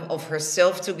film of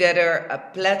herself together, a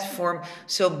platform.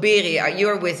 So Beri,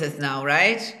 you're with us now,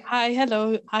 right? Hi,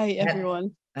 hello. Hi,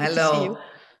 everyone. Hello. Good to see you.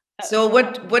 So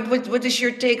what is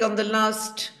your take on the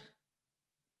last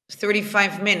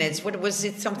 35 minutes? What was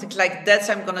it? Something like that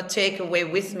I'm going to take away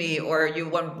with me, or you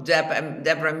want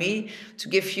Debra me to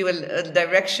give you a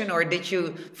direction, or did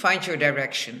you find your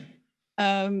direction?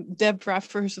 Debra,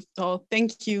 first of all,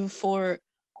 thank you for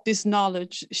this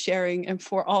knowledge sharing and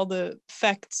for all the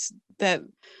facts that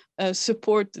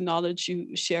support the knowledge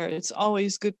you share. It's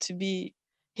always good to be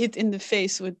hit in the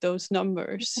face with those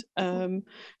numbers.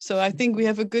 So I think we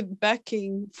have a good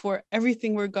backing for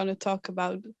everything we're going to talk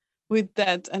about with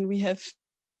that. And we have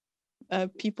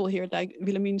people here like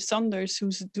Willemien Sanders,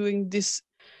 who's doing this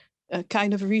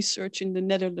kind of research in the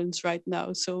Netherlands right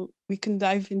now. So we can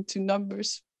dive into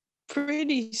numbers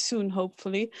pretty soon,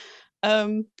 hopefully.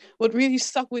 What really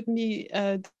stuck with me,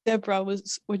 Debra,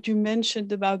 was what you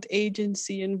mentioned about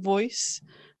agency and voice.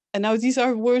 And now these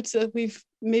are words that we've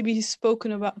maybe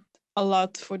spoken about a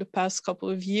lot for the past couple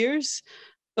of years,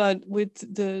 but with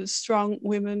the strong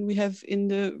women we have in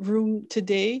the room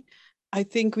today, I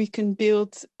think we can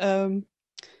build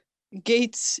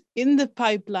gates in the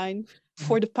pipeline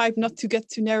for the pipe not to get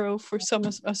too narrow for some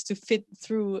of us to fit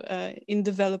through in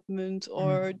development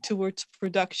or towards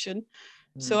production.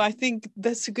 So I think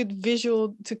that's a good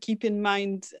visual to keep in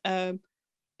mind.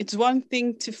 It's one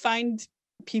thing to find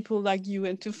people like you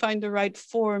and to find the right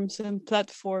forms and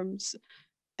platforms.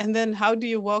 And then how do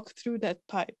you walk through that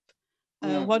pipe?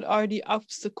 What are the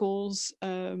obstacles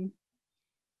on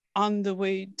the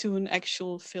way to an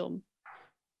actual film?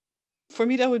 For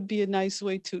me, that would be a nice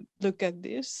way to look at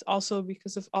this, also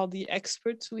because of all the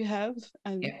experts we have.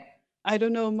 And I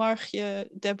don't know, Margje,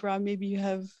 Debra, maybe you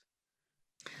have...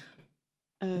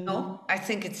 No, I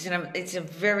think it's a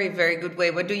very, very good way.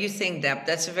 What do you think, Deb?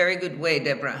 That's a very good way,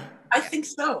 Debra. I think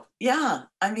so. Yeah.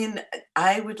 I mean,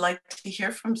 I would like to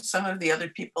hear from some of the other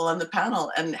people on the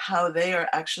panel and how they are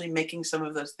actually making some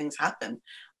of those things happen.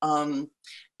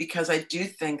 Because I do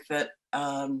think that,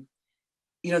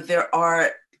 you know, there are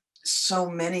so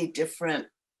many different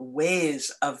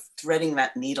ways of threading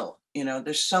that needle. You know,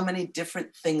 there's so many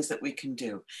different things that we can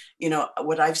do. You know,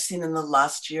 what I've seen in the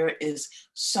last year is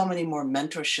so many more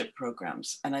mentorship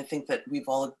programs. And I think that we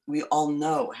all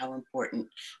know how important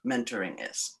mentoring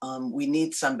is. We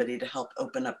need somebody to help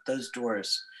open up those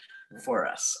doors for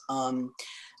us.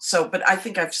 But I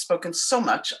think I've spoken so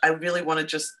much. I really want to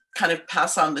just kind of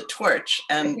pass on the torch.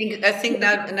 And I think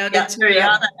now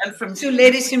the two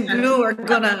ladies in blue are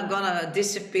gonna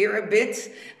disappear a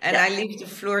bit, and I leave the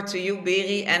floor to you,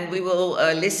 Beri, and we will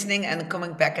listening and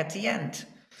coming back at the end.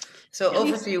 So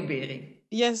over to you, Beri.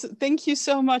 Yes, thank you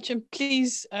so much, and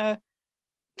please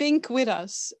think with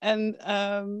us and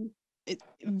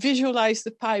visualize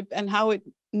the pipe and how it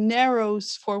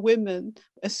narrows for women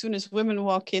as soon as women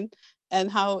walk in, and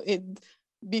how it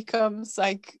becomes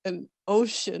like an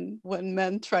ocean when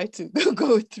men try to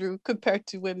go through compared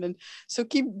to women. So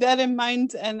keep that in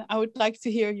mind, and I would like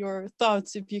to hear your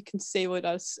thoughts if you can stay with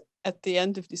us at the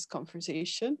end of this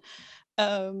conversation.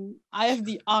 I have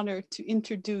the honor to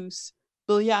introduce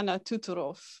Biljana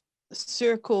Tutorov,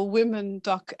 Circle Women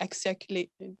Doc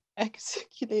Accelerator.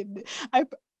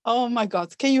 Oh my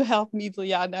God, can you help me,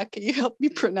 Biljana? Can you help me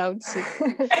pronounce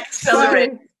it?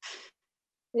 Accelerator.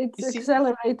 It's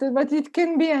Accelerator, but it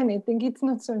can be anything. It's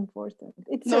not so important.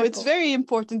 It's very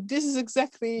important. This is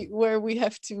exactly where we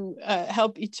have to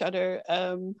help each other.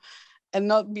 and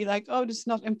not be like, oh, this is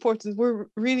not important. We're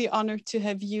really honored to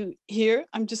have you here.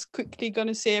 I'm just quickly going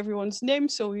to say everyone's name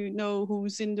so you know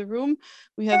who's in the room.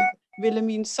 We have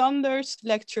Willemien Sanders,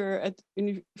 lecturer at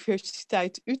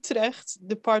Universiteit Utrecht,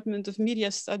 Department of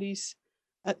Media Studies,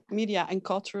 Media and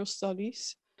Cultural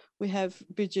Studies. We have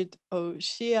Brigid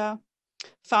O'Shea,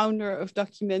 founder of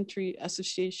Documentary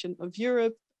Association of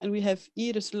Europe. And we have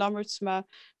Iris Lammertsma,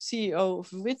 CEO of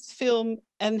Witfilm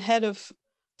and head of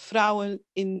Vrouwen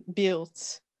in Beeld,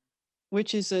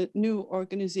 which is a new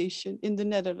organization in the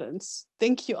Netherlands.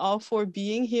 Thank you all for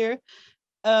being here.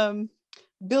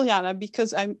 Biljana,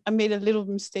 because I made a little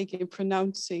mistake in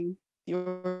pronouncing the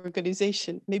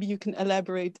organization, maybe you can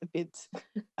elaborate a bit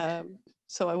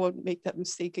so I won't make that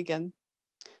mistake again.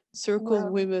 Circle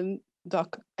Women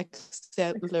Doc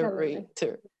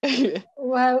Accelerator.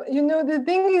 Well, you know, the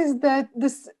thing is that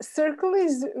this circle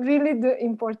is really the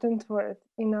important word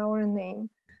in our name.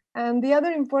 And the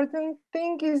other important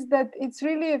thing is that it's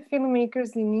really a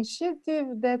filmmakers initiative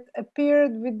that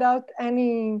appeared without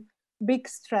any big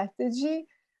strategy.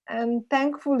 And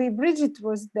thankfully, Brigid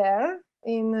was there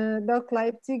in Doc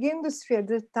Leipzig Industry at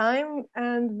the time.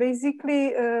 And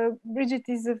basically, Brigid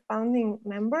is a founding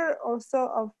member also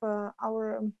of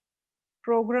our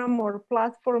program or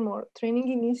platform or training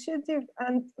initiative.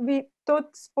 And we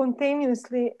thought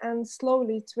spontaneously and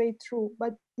slowly its way through.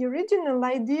 But the original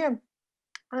idea,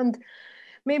 and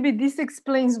maybe this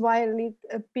explains why it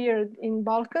appeared in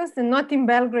Balkans and not in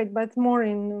Belgrade, but more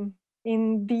in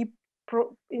deep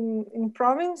in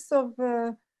province of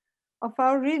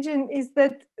our region, is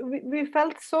that we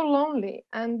felt so lonely,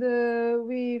 and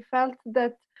we felt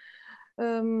that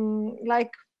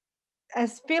like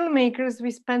as filmmakers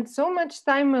we spend so much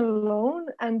time alone,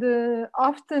 and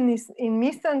often is in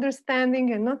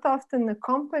misunderstanding and not often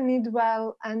accompanied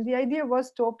well. And the idea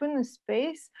was to open a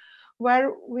space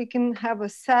where we can have a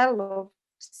cell of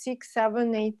 6,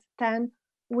 7, 8, 10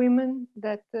 women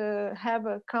that have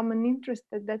a common interest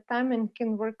at that time and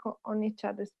can work on each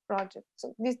other's projects.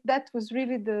 So that was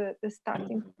really the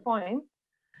starting point.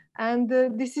 And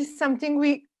this is something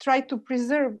we try to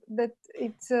preserve, that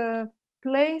it's a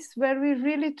place where we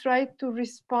really try to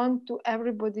respond to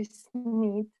everybody's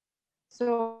need.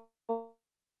 So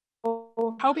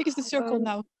how big is the circle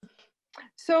now?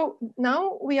 So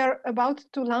now we are about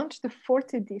to launch the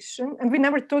 4th edition, and we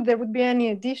never thought there would be any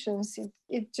editions.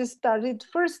 It just started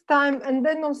first time. And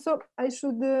then also I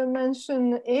should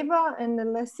mention Eva and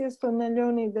Alessia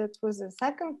Sonaglioni, that was a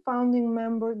second founding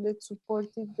member that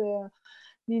supported the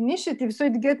initiative. So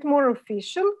it gets more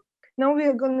official. Now we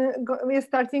are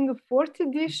starting a 4th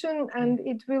edition, and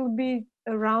it will be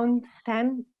around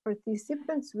 10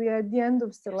 participants. We are at the end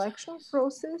of selection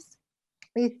process.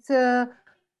 It's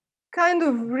kind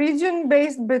of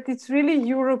region-based, but it's really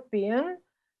European,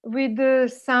 with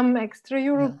some extra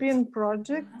European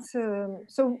projects.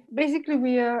 So basically,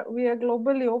 we are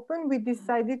globally open. We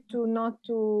decided not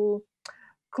to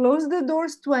close the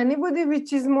doors to anybody,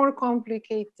 which is more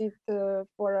complicated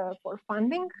for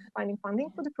finding funding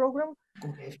for the program.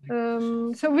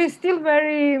 So we're still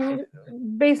very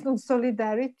based on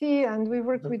solidarity, and we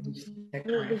work with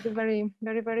very,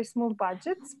 very, very small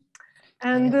budgets.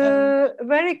 And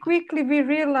very quickly we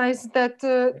realized that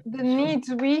the needs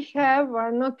we have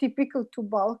are not typical to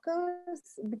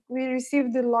Balkans. We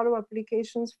received a lot of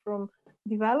applications from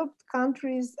developed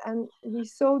countries, and we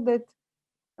saw that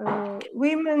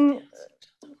women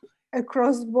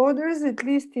across borders, at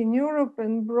least in Europe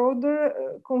and broader,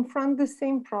 confront the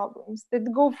same problems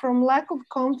that go from lack of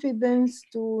confidence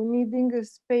to needing a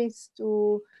space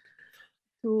to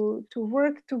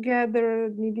work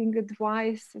together, needing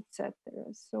advice, etc.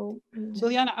 So,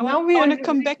 Biljana, I want to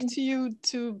come back to you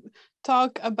to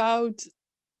talk about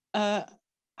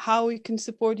how we can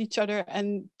support each other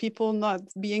and people not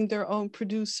being their own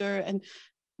producer and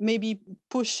maybe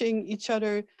pushing each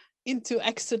other into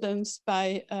excellence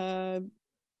by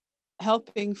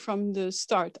helping from the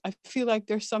start. I feel like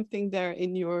there's something there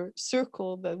in your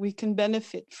circle that we can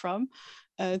benefit from.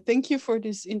 Thank you for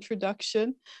this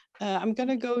introduction. I'm going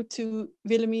to go to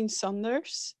Willemien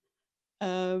Sanders.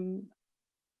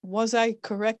 Was I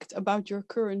correct about your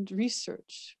current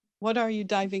research? What are you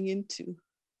diving into?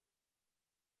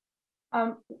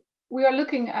 We are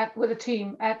looking at, with a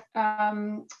team, at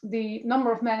the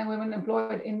number of men and women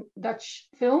employed in Dutch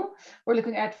film. We're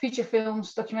looking at feature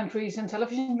films, documentaries, and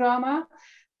television drama,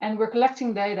 and we're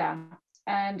collecting data.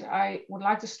 And I would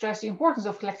like to stress the importance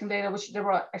of collecting data, which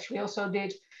Debra actually also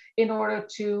did, in order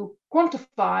to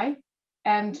quantify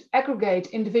and aggregate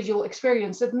individual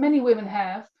experience that many women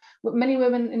have, with many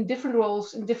women in different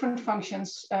roles, in different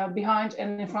functions, behind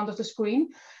and in front of the screen.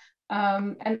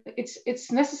 And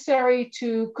it's necessary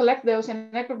to collect those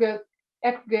and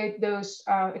aggregate those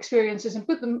experiences and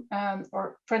put them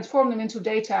or transform them into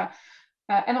data,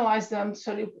 analyze them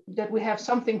so that we have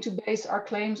something to base our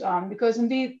claims on. Because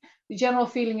indeed, the general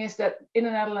feeling is that in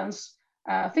the Netherlands,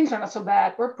 things are not so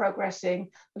bad, we're progressing.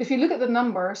 But if you look at the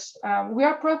numbers, we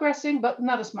are progressing, but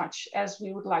not as much as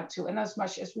we would like to and as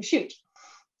much as we should.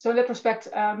 So in that respect,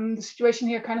 the situation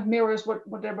here kind of mirrors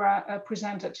what Debra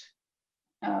presented.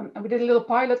 And we did a little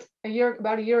pilot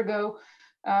about a year ago,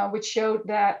 which showed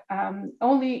that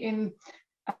only in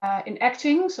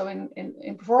acting, so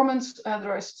in performance,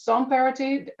 there is some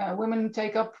parity. Women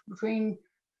take up between,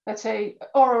 let's say,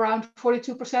 or around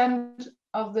 42%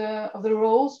 of the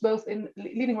roles, both in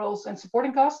leading roles and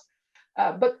supporting cast.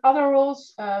 But other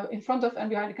roles in front of and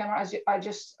behind the camera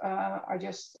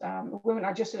women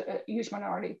are just a huge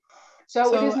minority.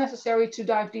 So it is necessary to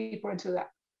dive deeper into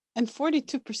that. And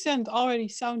 42% already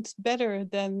sounds better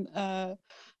than the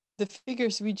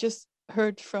figures we just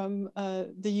heard from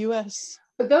the US.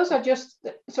 But those are just,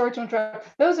 sorry to interrupt,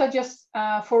 those are just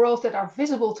for roles that are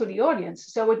visible to the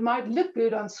audience. So it might look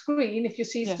good on screen if you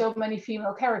see so many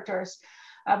female characters.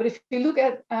 But if you look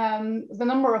at the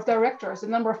number of directors, the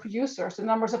number of producers, the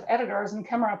numbers of editors and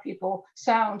camera people,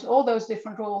 sound, all those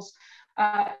different roles,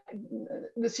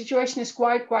 the situation is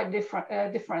quite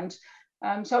different.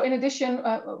 So in addition,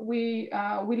 we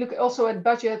look also at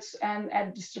budgets and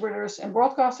at distributors and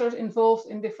broadcasters involved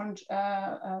in different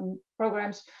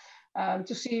programs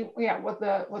to see what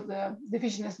the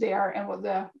division is there and what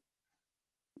the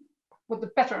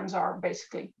patterns are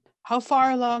basically. How far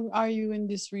along are you in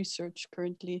this research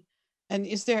currently? And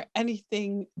is there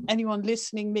anything anyone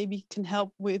listening maybe can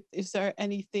help with? Is there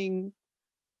anything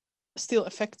still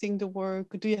affecting the work?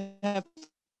 Do you have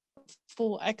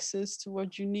full access to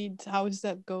what you need? How is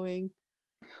that going?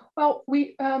 Well,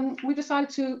 we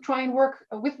decided to try and work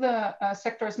with the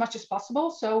sector as much as possible.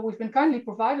 So we've been kindly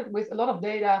provided with a lot of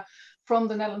data from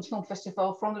the Netherlands Film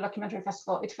Festival, from the Documentary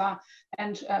Festival, ITVA,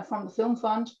 and from the Film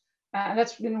Fund. And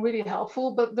that's been really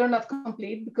helpful, but they're not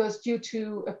complete because due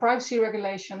to privacy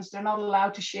regulations, they're not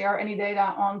allowed to share any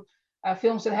data on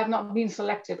films that have not been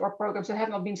selected or programs that have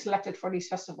not been selected for these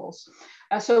festivals.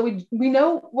 So we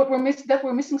know what we're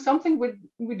missing something.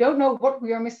 We don't know what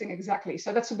we are missing exactly.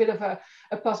 So that's a bit of a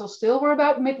puzzle still. We're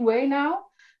about midway now.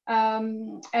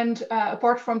 And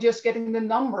apart from just getting the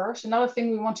numbers, another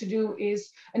thing we want to do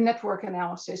is a network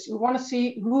analysis. We want to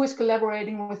see who is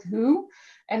collaborating with who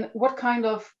and what kind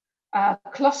of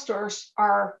clusters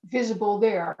are visible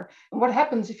there. And what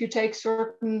happens if you take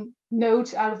certain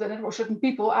nodes out of the network, certain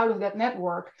people out of that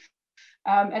network?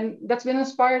 And that's been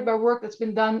inspired by work that's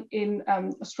been done in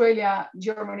Australia,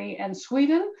 Germany, and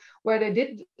Sweden, where they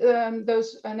did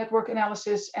those network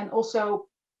analysis and also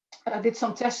did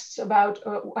some tests about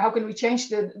how can we change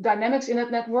the dynamics in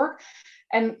that network.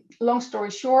 And long story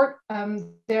short,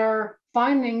 their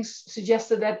findings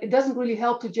suggested that it doesn't really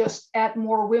help to just add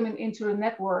more women into the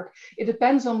network. It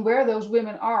depends on where those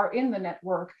women are in the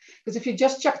network. Because if you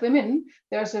just chuck them in,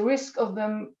 there's a risk of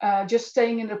them just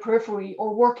staying in the periphery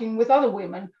or working with other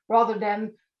women rather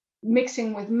than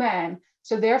mixing with men.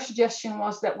 So their suggestion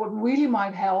was that what really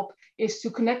might help is to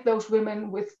connect those women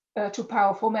with to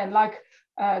powerful men, like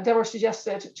Debra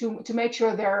suggested, to make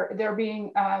sure they're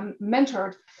being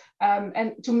mentored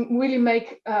and to really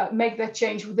make that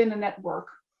change within the network.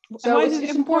 So why is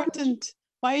it important?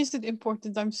 Why is it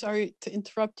important? I'm sorry to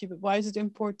interrupt you, but why is it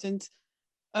important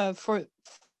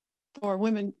for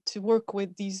women to work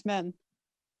with these men?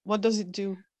 What does it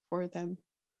do for them?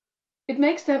 It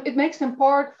makes them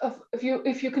part of,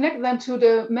 if you connect them to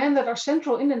the men that are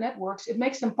central in the networks, it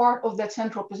makes them part of that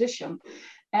central position.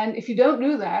 And if you don't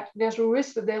do that, there's a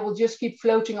risk that they will just keep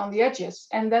floating on the edges,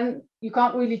 and then you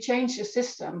can't really change the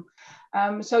system.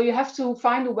 So you have to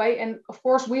find a way, and of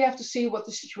course we have to see what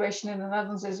the situation in the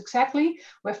Netherlands is exactly.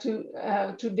 We have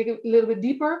to dig a little bit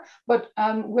deeper, but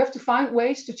we have to find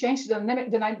ways to change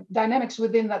the dynamics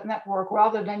within that network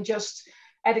rather than just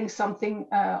adding something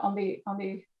on the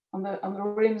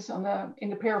rims, in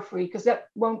the periphery, because that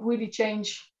won't really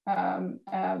change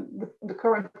the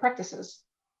current practices.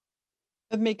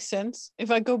 That makes sense. If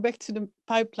I go back to the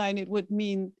pipeline, it would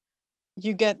mean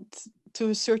you get to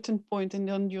a certain point and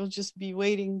then you'll just be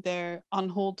waiting there on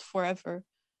hold forever,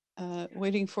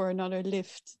 waiting for another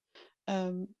lift.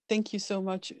 Thank you so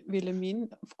much,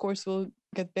 Willemien. Of course, we'll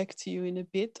get back to you in a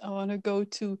bit. I want to go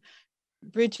to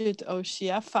Brigid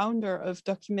Oshia, founder of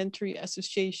Documentary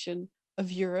Association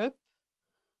of Europe.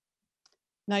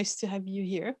 Nice to have you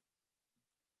here.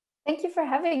 Thank you for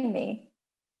having me.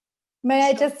 May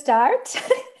I just start?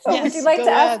 Or Yes, would you like go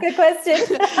to ask ahead. a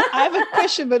question? I have a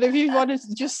question, but if you wanted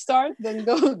to just start, then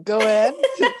go ahead.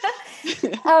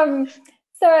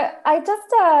 So I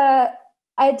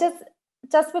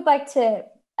just would like to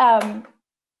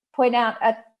point out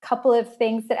a couple of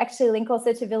things that actually link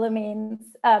also to Willemien's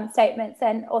statements,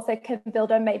 and also can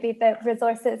build on maybe the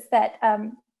resources that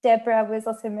Debra was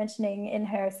also mentioning in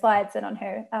her slides and on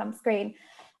her screen.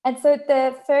 And so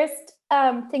the first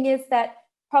thing is that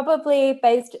probably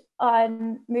based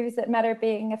on Movies That Matter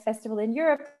being a festival in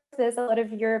Europe, there's a lot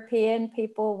of European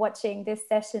people watching this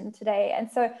session today. And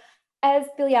so as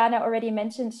Biljana already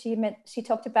mentioned, she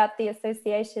talked about the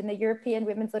association, the European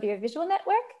Women's Audiovisual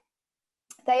Network.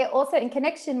 They also, in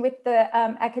connection with the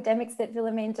academics that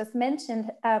Willemien just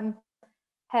mentioned,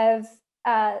 have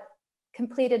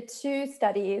completed 2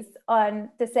 studies on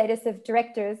the status of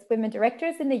directors, women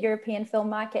directors in the European film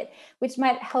market, which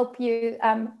might help you,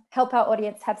 help our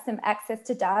audience have some access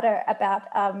to data about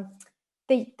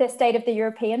the state of the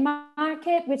European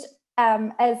market, which,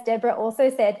 as Debra also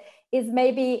said, is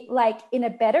maybe like in a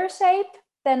better shape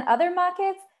than other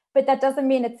markets, but that doesn't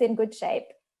mean it's in good shape.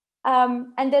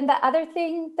 And then the other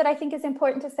thing that I think is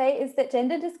important to say is that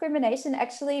gender discrimination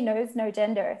actually knows no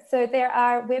gender. So there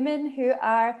are women who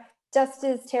are just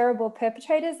as terrible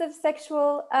perpetrators of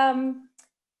sexual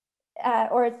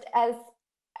or as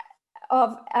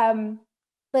of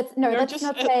let's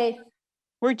not say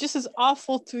we're just as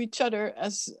awful to each other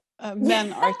as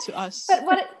men are to us.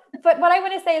 But what I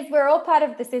want to say is we're all part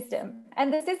of the system,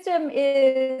 and the system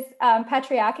is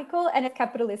patriarchal and it's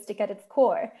capitalistic at its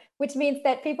core, which means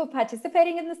that people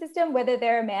participating in the system, whether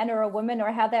they're a man or a woman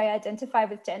or how they identify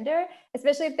with gender,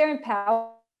 especially if they're in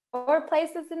power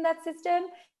places in that system,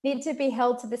 need to be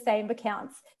held to the same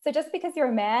accounts. So just because you're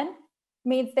a man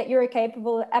means that you're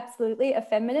capable, absolutely, a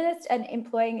feminist and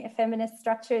employing feminist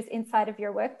structures inside of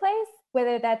your workplace,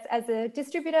 whether that's as a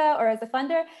distributor or as a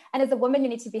funder. And as a woman, you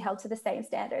need to be held to the same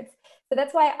standards. So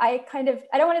that's why I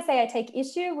don't want to say I take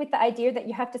issue with the idea that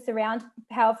you have to surround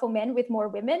powerful men with more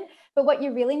women, but what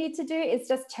you really need to do is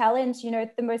just challenge,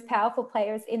 the most powerful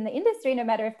players in the industry, no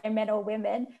matter if they're men or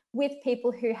women, with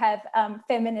people who have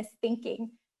feminist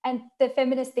thinking. And the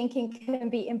feminist thinking can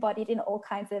be embodied in all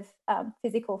kinds of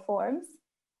physical forms.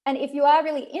 And if you are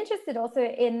really interested also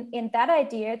in that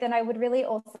idea, then I would really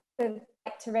also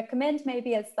like to recommend,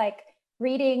 maybe as like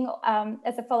reading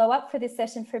as a follow-up for this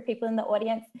session for people in the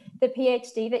audience, the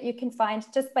PhD that you can find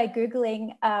just by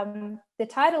Googling the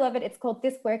title of it. It's called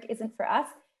This Work Isn't For Us,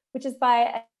 which is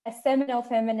by a seminal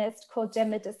feminist called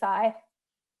Debra Zimmerman.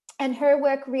 And her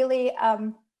work really,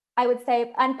 I would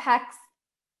say, unpacks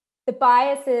the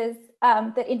biases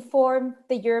that inform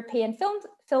the European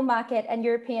film market and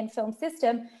European film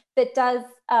system that does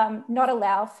not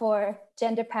allow for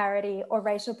gender parity or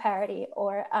racial parity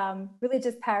or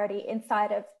religious parity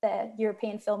inside of the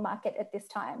European film market at this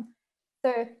time.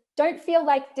 So don't feel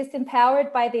like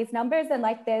disempowered by these numbers and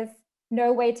like there's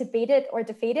no way to beat it or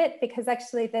defeat it, because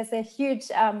actually there's a huge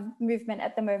movement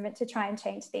at the moment to try and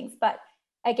change things. But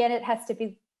again, it has to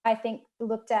be, I think,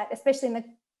 looked at, especially in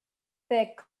the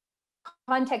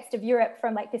context of Europe,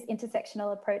 from like this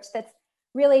intersectional approach that's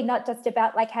really not just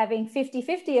about like having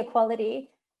 50-50 equality,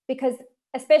 because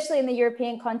especially in the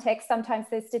European context, sometimes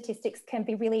those statistics can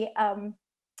be really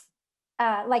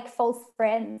like false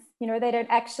friends. They don't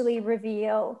actually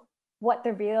reveal what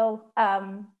the real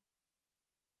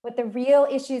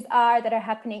issues are that are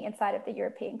happening inside of the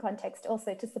European context,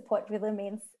 also to support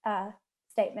Willemien's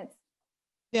statements.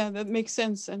 Yeah, that makes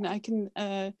sense. And I can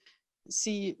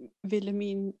see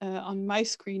Willemien on my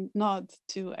screen nod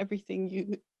to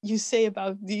everything you say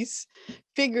about these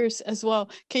figures as well.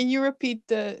 Can you repeat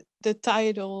the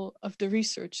title of the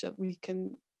research that we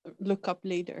can look up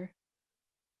later?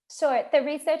 Sure. The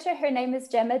researcher, her name is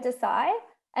Gemma Desai,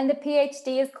 and the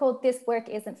PhD is called This Work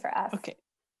Isn't For Us. Okay,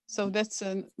 so that's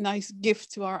a nice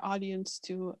gift to our audience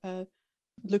to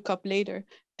look up later.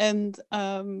 And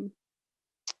then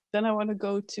I want to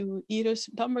go to Iris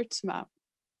Lammertsma.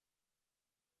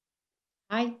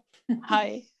 Hi.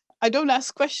 Hi. I don't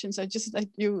ask questions. I just let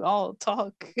you all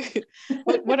talk.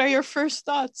 What are your first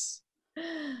thoughts?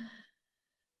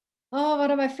 Oh, what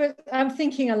am I first? I'm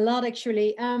thinking a lot,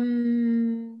 actually.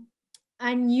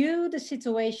 I knew the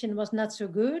situation was not so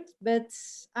good, but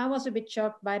I was a bit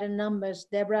shocked by the numbers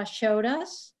Debra showed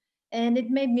us. And it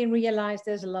made me realize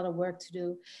there's a lot of work to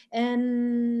do.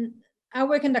 And I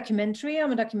work in documentary.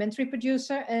 I'm a documentary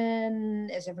producer. And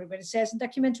as everybody says, in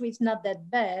documentary, it's not that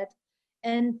bad.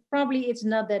 And probably it's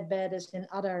not that bad as in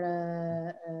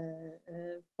other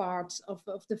parts of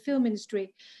the film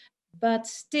industry. But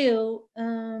still,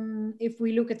 if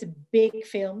we look at the big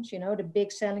films, you know, the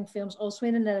big selling films, also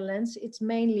in the Netherlands, it's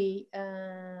mainly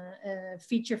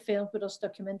feature films, but also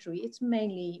documentary. It's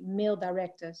mainly male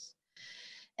directors.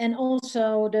 And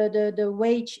also the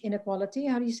wage inequality,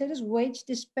 how do you say this? Wage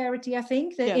disparity, I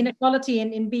think. The inequality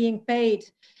in being paid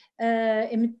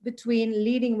in between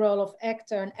leading role of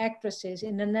actor and actresses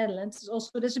in the Netherlands is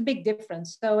also, there's a big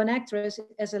difference. So an actress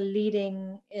as in a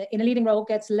leading role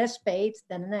gets less paid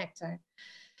than an actor.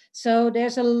 So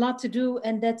there's a lot to do,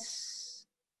 and I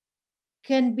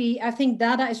think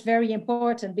data is very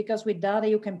important, because with data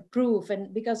you can prove,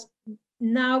 and because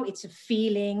now it's a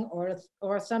feeling or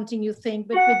something you think,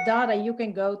 but with data you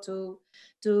can go to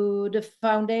the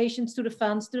foundations, to the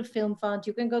funds, to the film fund,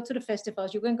 you can go to the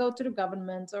festivals, you can go to the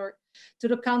government or to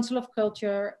the Council of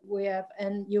Culture we have,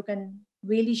 and you can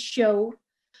really show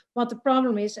what the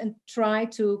problem is and try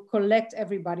to collect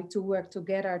everybody to work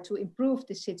together to improve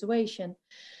the situation.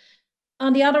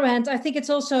 On the other hand, I think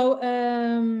it's also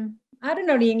I don't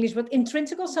know the English, but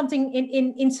intrinsical, something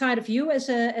inside of you as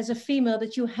a female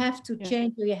that you have to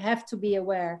change, or you have to be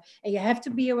aware, and you have to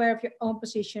be aware of your own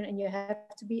position, and you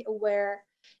have to be aware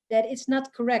that it's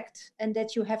not correct, and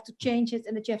that you have to change it,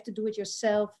 and that you have to do it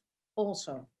yourself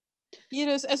also.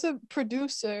 Yes, as a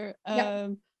producer,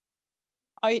 are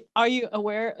you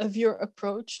aware of your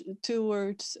approach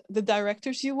towards the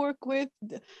directors you work with?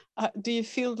 Do you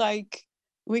feel like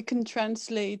we can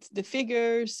translate the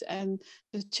figures and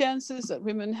the chances that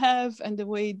women have and the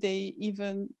way they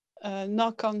even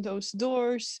knock on those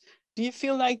doors? Do you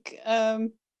feel like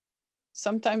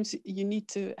sometimes you need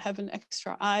to have an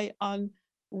extra eye on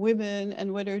women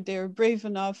and whether they're brave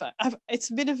enough? It's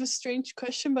a bit of a strange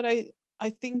question, but I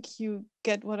think you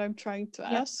get what I'm trying to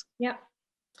ask. Yeah.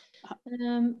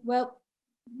 Well,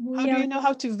 how do you know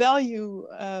how to value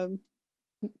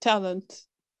talent?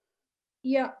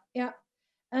 Yeah.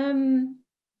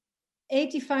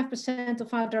 85%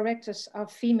 of our directors are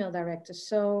female directors.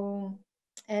 So,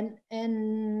 and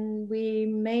we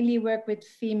mainly work with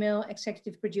female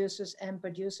executive producers and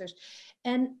producers.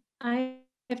 And I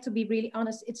have to be really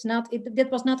honest, that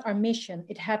was not our mission.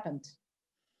 It happened.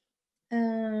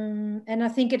 And I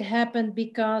think it happened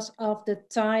because of the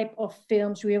type of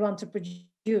films we want to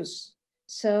produce.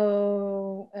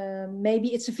 So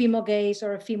maybe it's a female gaze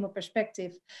or a female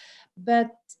perspective.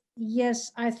 But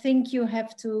yes, I think you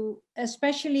have to,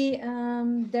 especially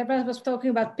Debra was talking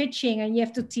about pitching and you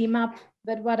have to team up.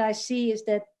 But what I see is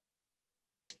that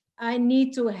I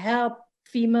need to help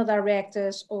female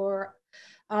directors or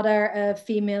other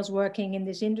females working in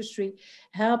this industry,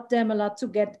 help them a lot to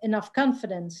get enough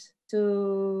confidence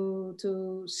to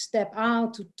step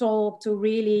out, to talk, to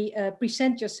really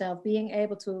present yourself, being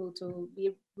able to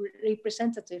be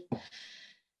representative.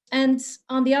 And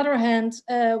on the other hand,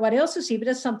 what I also see, but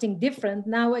that's something different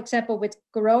now, example with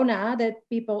Corona, that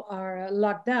people are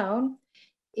locked down,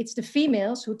 it's the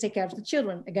females who take care of the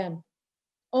children again.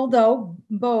 Although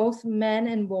both men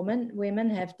and women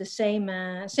have the same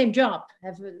job,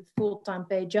 have a full-time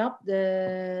paid job.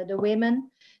 The women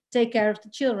take care of the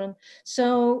children.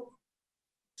 So,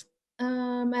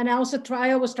 and I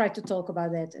always try to talk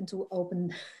about that and to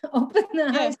open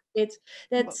the eyes.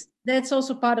 That's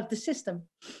also part of the system.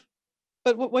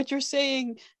 But what you're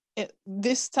saying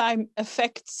this time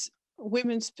affects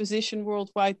women's position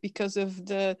worldwide because of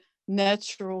the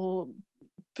natural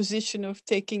position of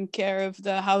taking care of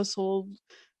the household,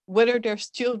 whether there's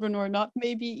children or not,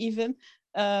 maybe even,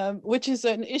 which is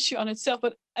an issue on itself.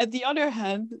 But at the other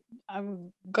hand,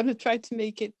 I'm going to try to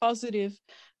make it positive.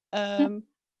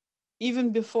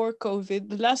 Even before COVID,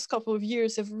 the last couple of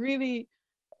years have really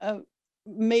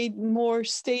made more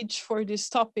stage for this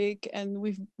topic, and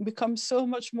we've become so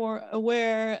much more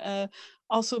aware,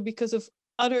 also because of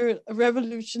other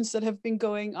revolutions that have been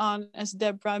going on, as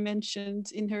Debra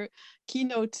mentioned in her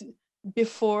keynote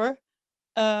before.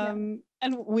 And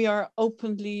we are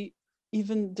openly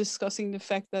even discussing the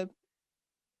fact that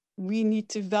we need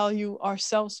to value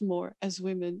ourselves more as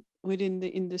women within the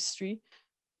industry.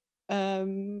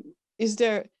 Is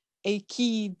there a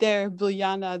key there,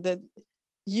 Biljana, that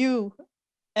you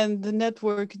and the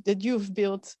network that you've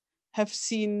built have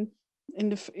seen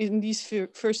in these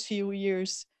first few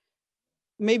years,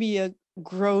 maybe a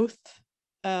growth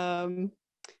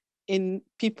in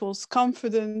people's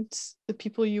confidence, the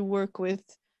people you work with,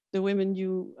 the women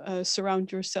you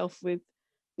surround yourself with?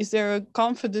 Is there a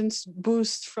confidence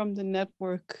boost from the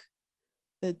network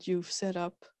that you've set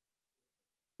up?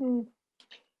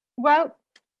 Well,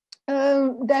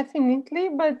 definitely,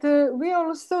 but we are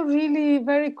also really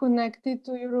very connected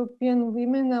to European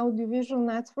Women Audiovisual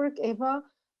Network, EVA,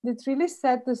 that really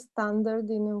set the standard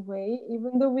in a way,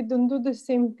 even though we don't do the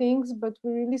same things, but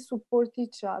we really support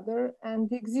each other. And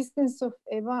the existence of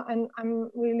Eva, and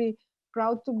I'm really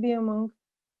proud to be among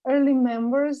early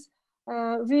members,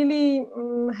 really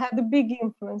had a big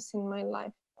influence in my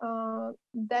life.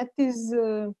 That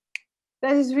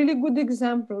is really good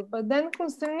example. But then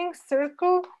concerning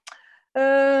Circle,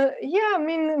 yeah, I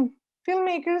mean,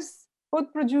 filmmakers,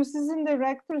 both producers and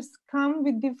directors, come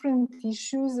with different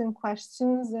issues and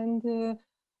questions, and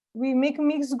we make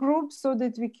mixed groups so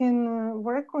that we can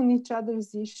work on each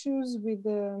other's issues with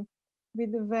a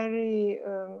very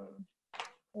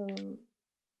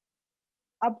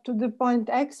up to the point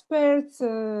experts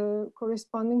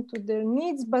corresponding to their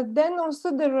needs, but then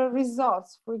also there are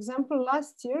results. For example,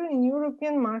 last year in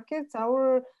European markets,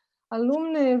 our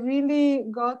alumni really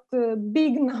got a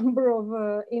big number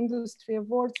of industry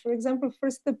awards. For example,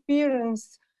 first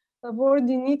appearance award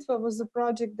in ITVA was a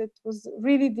project that was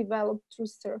really developed through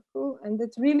Circle, and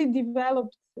that really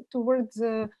developed towards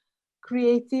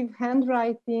creative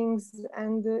handwritings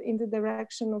and in the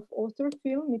direction of author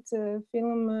film. It's a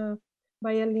film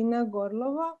by Alina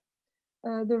Gorlova,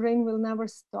 The Rain Will Never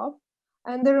Stop.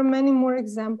 And there are many more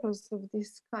examples of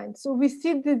this kind. So we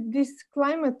see that this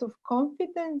climate of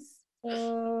confidence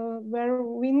where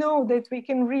we know that we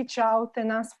can reach out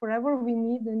and ask for whatever we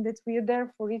need, and that we are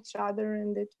there for each other,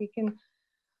 and that we can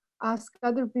ask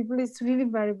other people, is really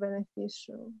very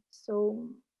beneficial. So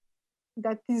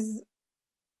that is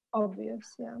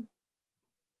obvious, yeah.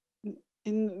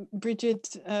 In Brigid,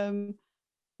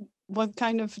 what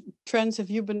kind of trends have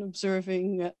you been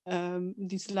observing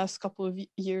these last couple of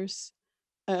years?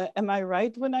 Am I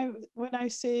right when I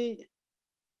say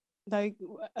like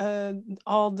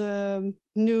all the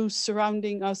news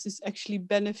surrounding us is actually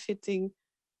benefiting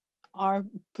our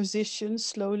position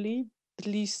slowly, at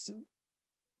least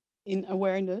in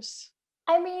awareness?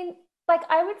 I mean, like,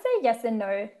 I would say yes and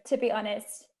no, to be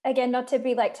honest. Again, not to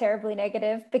be like terribly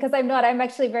negative, because I'm not. I'm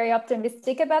actually very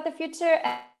optimistic about the future.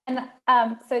 And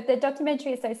so the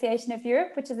Documentary Association of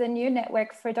Europe, which is a new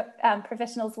network for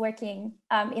professionals working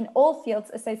in all fields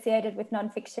associated with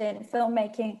nonfiction and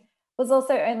filmmaking, was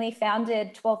also only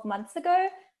founded 12 months ago.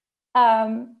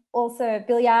 Also,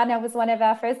 Biljana was one of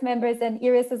our first members, and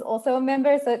Iris is also a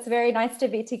member. So it's very nice to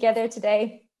be together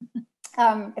today.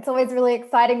 It's always really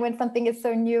exciting when something is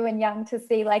so new and young to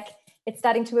see like it's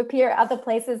starting to appear other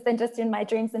places than just in my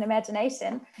dreams and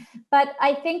imagination. But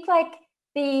I think like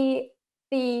the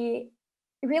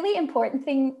really important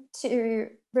thing to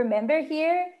remember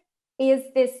here is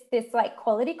this like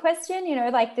quality question, you know,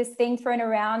 like this thing thrown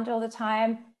around all the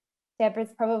time. Debra's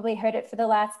probably heard it for the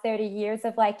last 30 years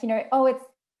of like, you know, oh, it's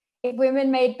if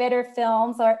women made better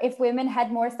films, or if women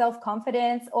had more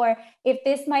self-confidence, or if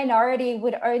this minority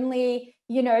would only,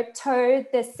 you know, toe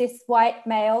the cis white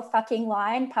male fucking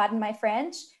line, pardon my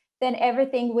French, then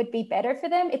everything would be better for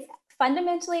them. It's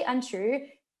fundamentally untrue.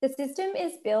 The system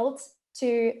is built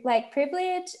to like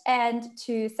privilege and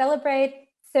to celebrate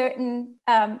certain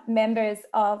members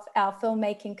of our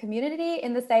filmmaking community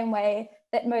in the same way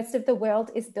that most of the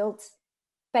world is built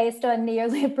based on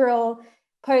neoliberal,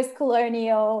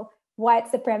 post-colonial,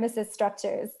 white supremacist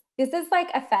structures. This is like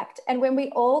a fact. And when we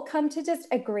all come to just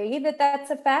agree that that's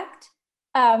a fact,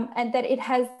 and that it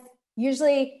has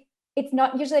usually, it's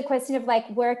not usually a question of like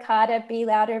work harder, be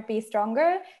louder, be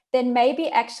stronger, then maybe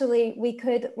actually we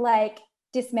could like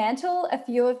dismantle a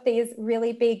few of these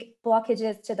really big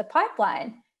blockages to the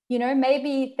pipeline. You know,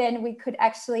 maybe then we could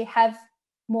actually have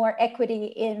more equity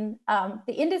in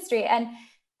the industry. And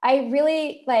I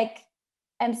really like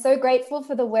am so grateful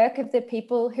for the work of the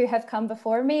people who have come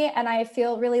before me. And I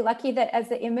feel really lucky that as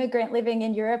an immigrant living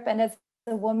in Europe and as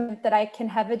a woman that I can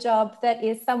have a job that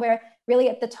is somewhere really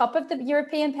at the top of the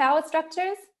European power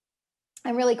structures.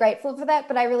 I'm really grateful for that,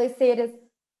 but I really see it as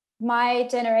my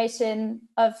generation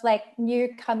of like new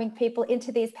coming people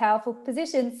into these powerful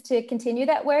positions to continue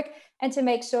that work and to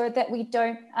make sure that we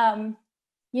don't,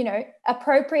 you know,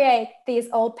 appropriate these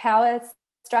old power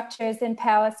structures and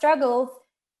power struggles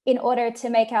in order to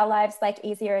make our lives like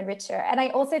easier and richer. And I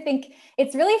also think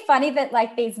it's really funny that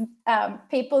like these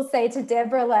people say to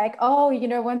Debra, like, oh, you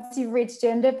know, once you've reached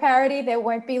gender parity, there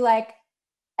won't be like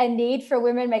a need for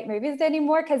women to make movies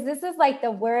anymore. Because this is like the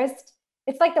worst,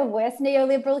 it's like the worst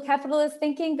neoliberal capitalist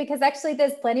thinking, because actually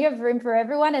there's plenty of room for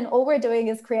everyone. And all we're doing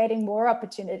is creating more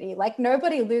opportunity. Like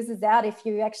nobody loses out if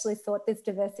you actually sort this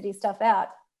diversity stuff out.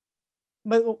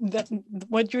 But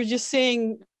what you're just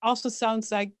saying also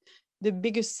sounds like the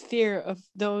biggest fear of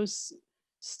those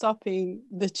stopping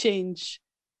the change,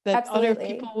 that Absolutely. Other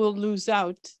people will lose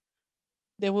out.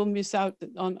 They will miss out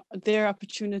on their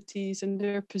opportunities and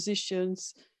their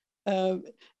positions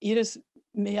Iris,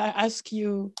 may I ask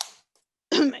you,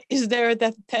 is there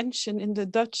that tension in the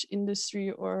Dutch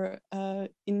industry or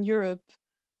in Europe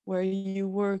where you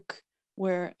work,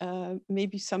 where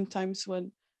maybe sometimes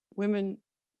when women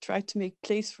try to make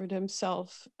place for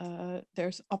themselves,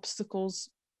 there's obstacles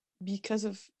because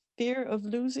of fear of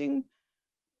losing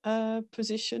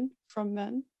position from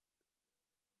men?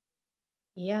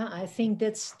 Yeah, I think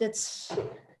that's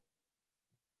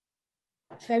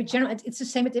very general. It's the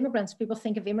same with immigrants. People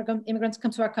think if immigrants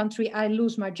come to our country, I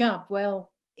lose my job. Well,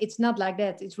 it's not like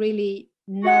that. It's really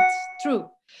not true.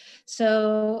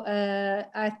 So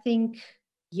I think,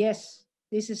 yes,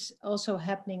 this is also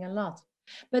happening a lot.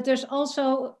 But there's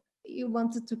also, you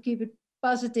wanted to keep it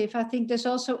positive. I think there's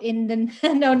also in the,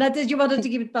 no, not that you wanted to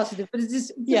keep it positive, but it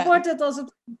is important also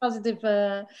to keep positive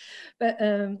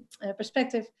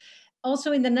perspective.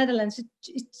 Also in the Netherlands,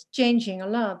 it's changing a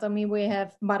lot. I mean, we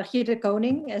have Brigid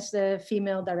as the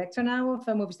female director now of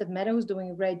Movies That Matter, who's doing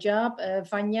a great job.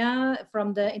 Vanya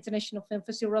from the International Film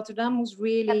Festival Rotterdam, who's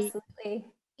really... Absolutely.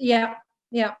 Yeah.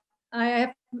 I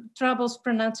have troubles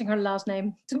pronouncing her last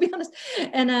name, to be honest.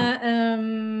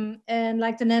 And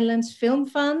like the Netherlands Film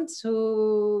Fund,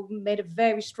 who made a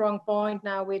very strong point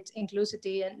now with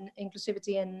inclusivity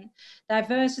and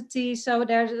diversity. So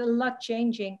there's a lot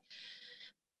changing.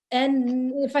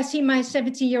 And if I see my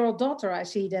 17-year-old daughter, I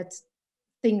see that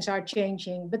things are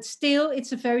changing, but still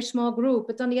it's a very small group.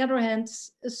 But on the other hand,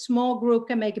 a small group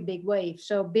can make a big wave.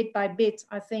 So bit by bit,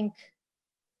 I think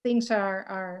things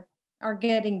are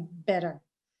getting better.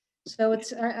 So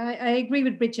it's, I agree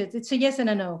with Brigid. It's a yes and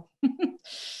a no.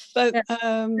 But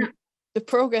the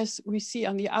progress we see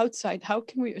on the outside, how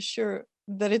can we assure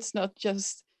that it's not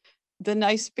just the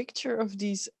nice picture of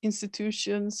these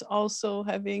institutions also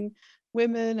having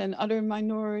women and other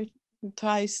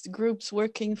minoritized groups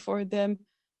working for them?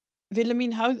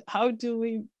 Willemien, how do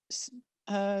we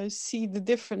see the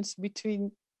difference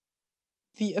between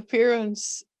the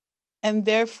appearance and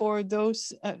therefore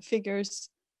those figures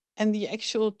and the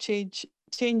actual change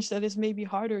that is maybe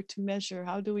harder to measure?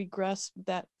 How do we grasp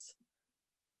that?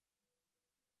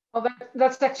 Well,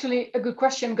 that's actually a good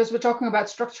question, because we're talking about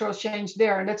structural change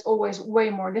there, and that's always way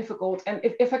more difficult. And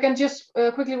if I can just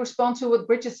quickly respond to what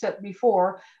Brigid said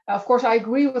before, of course, I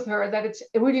agree with her that it's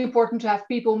really important to have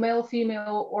people, male,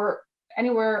 female, or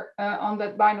anywhere on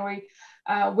that binary,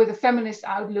 with a feminist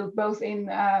outlook, both in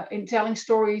telling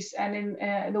stories and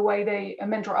in the way they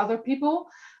mentor other people.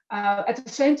 At the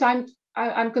same time,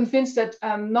 I'm convinced that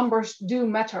numbers do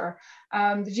matter.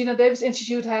 The Geena Davis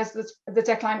Institute has the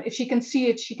tagline, if she can see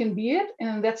it, she can be it. And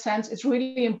in that sense, it's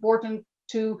really important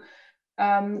to,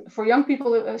 for young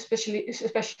people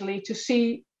especially to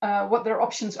see what their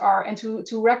options are, and to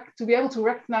be able to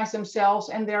recognize themselves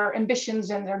and their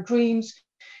ambitions and their dreams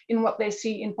in what they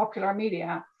see in popular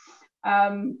media.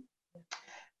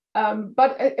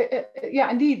 But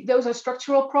yeah, indeed, those are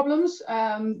structural problems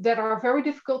that are very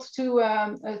difficult to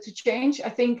change. I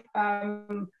think,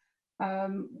 well,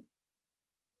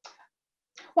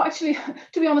 actually,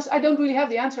 to be honest, I don't really have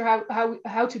the answer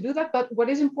how to do that. But what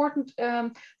is important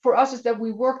for us is that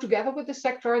we work together with the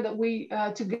sector, that we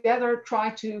together try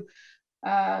to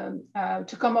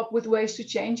come up with ways to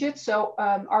change it. So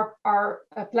our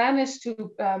plan is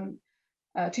to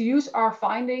use our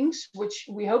findings, which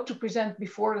we hope to present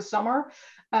before the summer,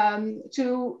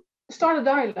 to start a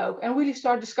dialogue and really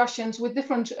start discussions with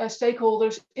different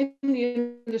stakeholders in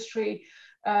the industry,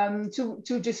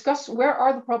 to discuss where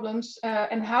are the problems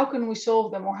and how can we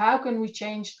solve them, or how can we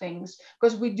change things.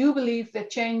 Because we do believe that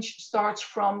change starts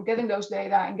from getting those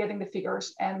data and getting the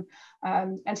figures and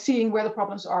seeing where the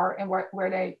problems are and where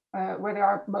they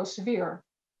are most severe.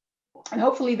 And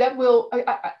hopefully that will,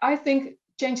 I think,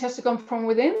 change has to come from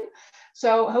within.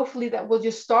 So hopefully that will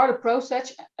just start a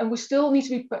process, and we still need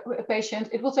to be patient.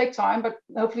 It will take time, but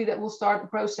hopefully that will start the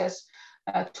process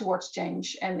towards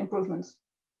change and improvement.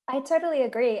 I totally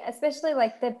agree, especially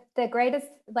like the greatest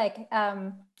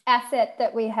asset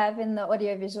that we have in the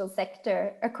audiovisual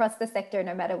sector, across the sector,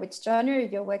 no matter which genre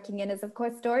you're working in, is of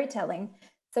course storytelling.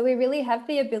 So we really have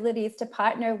the abilities to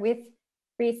partner with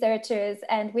researchers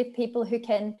and with people who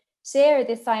can share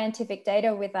this scientific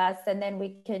data with us, and then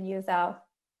we can use our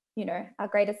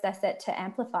greatest asset to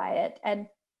amplify it. And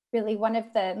really one of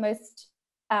the most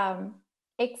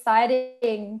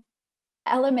exciting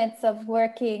elements of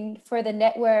working for the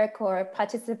network or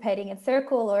participating in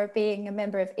Circle or being a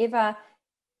member of IVA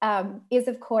is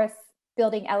of course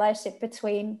building allyship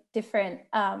between different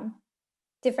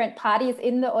parties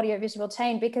in the audiovisual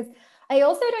chain. Because I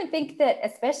also don't think that,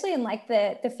 especially in like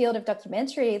the field of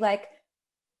documentary, like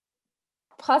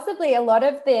possibly a lot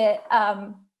of the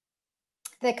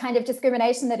the kind of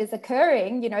discrimination that is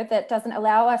occurring, you know, that doesn't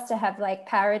allow us to have like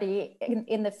parity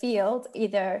in the field,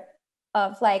 either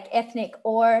of like ethnic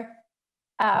or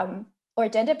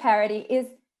gender parity, is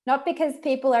not because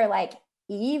people are like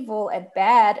evil and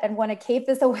bad and want to keep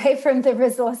us away from the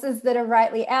resources that are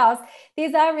rightly ours.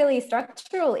 These are really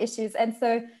structural issues. And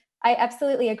so I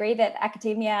absolutely agree that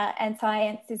academia and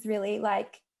science is really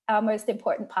like our most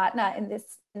important partner in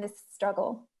this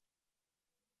struggle.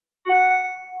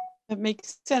 That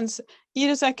makes sense.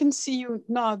 Iris, I can see you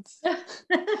nod.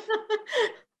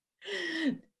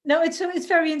 No, it's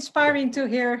very inspiring to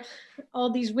hear all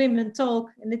these women talk,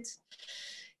 and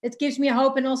it gives me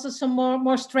hope and also some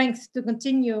more strength to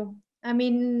continue. I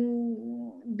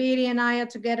mean, Beri and I are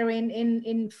together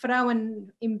in Vrouwen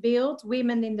in Beeld,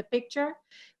 Women in the Picture,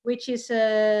 which is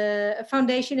a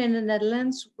foundation in the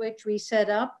Netherlands, which we set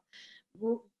up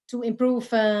to improve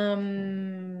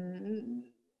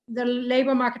the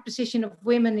labor market position of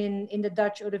women in the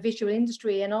Dutch audiovisual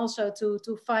industry, and also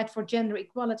to fight for gender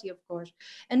equality, of course.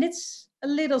 And it's a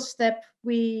little step.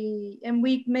 We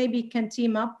maybe can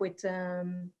team up with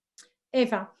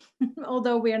Eva,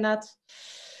 although we're not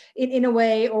in a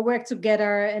way, or work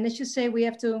together. And as you say, we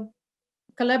have to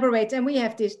collaborate, and we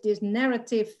have this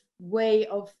narrative way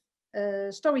of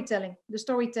storytelling, the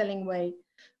storytelling way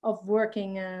of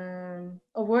working,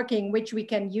 which we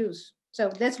can use. So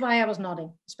that's why I was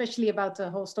nodding, especially about the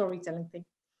whole storytelling thing.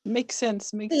 Makes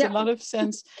sense, makes a lot of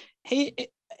sense. Hey,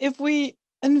 if we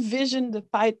envision the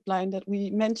pipeline that we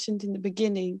mentioned in the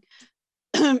beginning,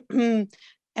 and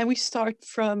we start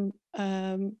from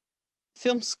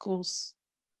film schools,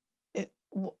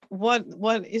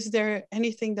 what is there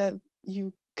anything that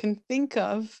you can think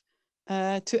of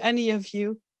to any of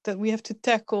you that we have to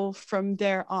tackle from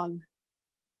there on?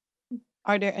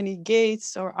 Are there any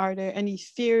gates, or are there any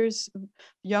fears of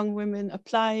young women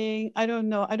applying? I don't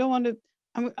know. I don't want to,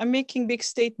 I'm making big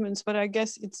statements, but I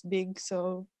guess it's big.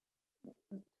 So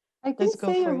I can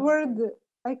say a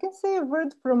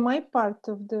word from my part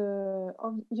of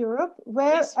Europe,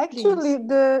 where yes, actually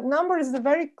the number is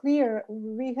very clear.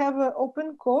 We have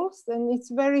open calls, and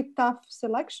it's very tough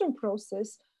selection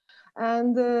process.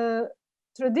 And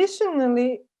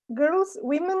traditionally,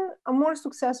 women are more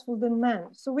successful than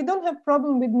men. So we don't have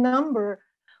problem with number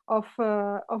of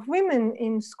women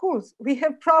in schools. We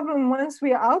have problem once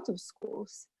we are out of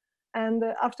schools. And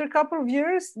after a couple of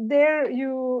years, there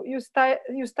you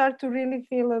start to really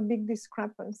feel a big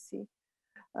discrepancy.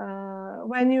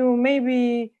 When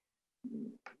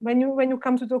you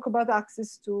come to talk about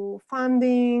access to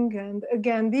funding, and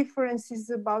again differences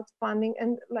about funding,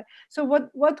 and so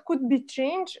what could be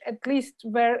changed, at least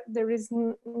where there is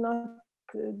not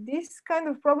this kind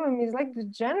of problem, is like the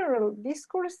general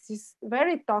discourse is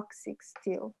very toxic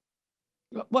still.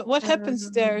 What happens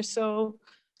there? So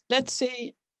let's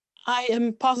say I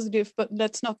am positive, but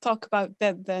let's not talk about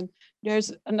that then.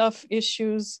 There's enough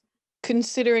issues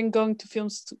considering going to film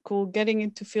school, getting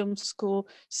into film school,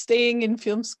 staying in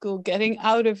film school, getting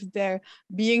out of there,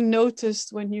 being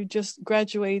noticed when you just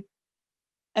graduate.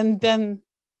 And then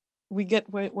we get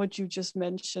what you just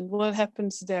mentioned. What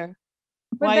happens there?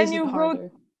 But why then is it you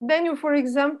harder? Then you, for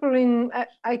example,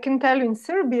 I can tell you in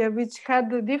Serbia, which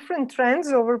had different trends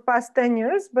over past 10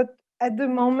 years, but at the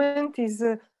moment is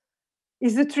a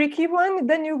tricky one.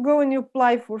 Then you go and you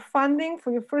apply for funding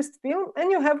for your first film,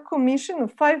 and you have commission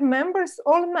of 5 members,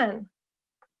 all men,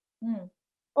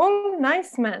 all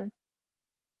nice men.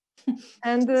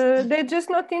 And they're just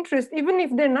not interested. Even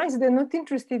if they're nice, they're not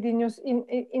interested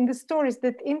in the stories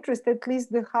that interest at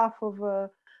least the half of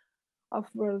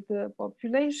world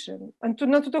population. And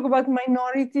not to talk about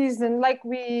minorities, and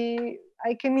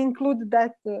I can include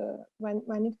that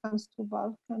when it comes to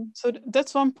Balkan. So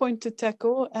that's one point to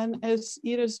tackle. And as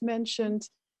Iris mentioned,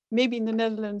 maybe in the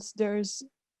Netherlands there's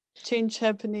change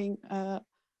happening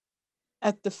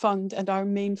at the fund, at our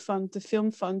main fund, the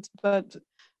film fund. But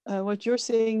what you're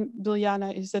saying,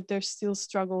 Biljana, is that there's still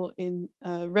struggle in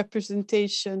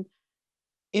representation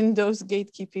in those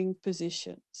gatekeeping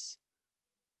positions.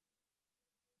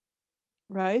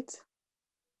 Right?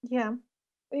 Yeah.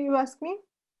 You ask me?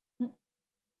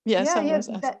 Yes,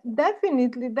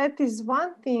 definitely. That is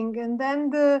one thing. And then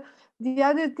the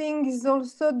other thing is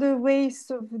also the ways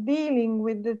of dealing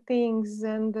with the things,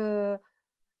 and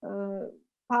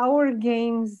power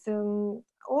games and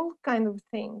all kind of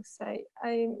things.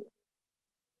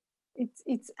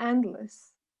 It's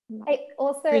endless. I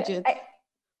also Brigid.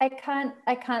 I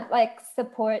can't like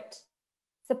support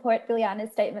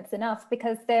Biljana's statements enough,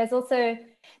 because there's also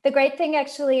the great thing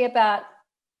actually about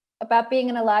being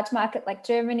in a large market like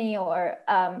Germany or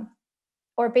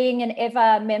or being an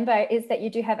EVA member is that you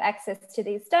do have access to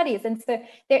these studies. And so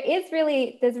there's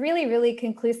really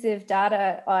conclusive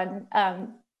data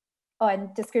on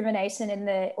discrimination in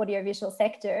the audiovisual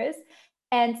sectors.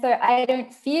 And so I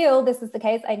don't feel this is the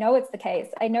case. I know it's the case.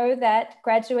 I know that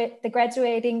the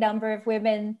graduating number of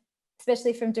women,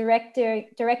 especially from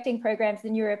directing programs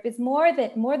in Europe, is more than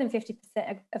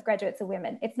 50% of graduates are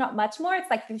women. It's not much more, it's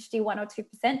like 51 or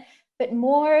 2%, but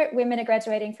more women are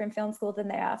graduating from film school than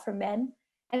they are from men.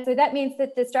 And so that means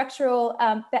that the structural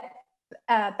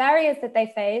barriers that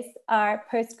they face are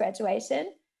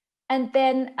post-graduation. And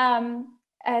then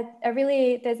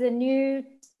there's a new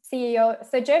CEO.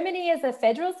 So Germany is a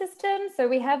federal system. So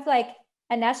we have like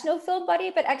a national film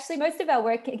body, but actually most of our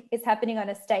work is happening on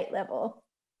a state level.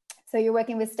 So you're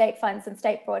working with state funds and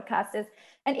state broadcasters.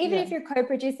 And even if you're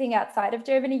co-producing outside of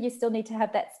Germany, you still need to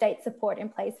have that state support in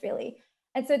place, really.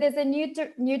 And so there's a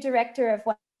new director of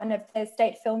one of the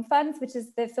state film funds, which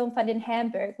is the Film Fund in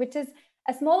Hamburg, which is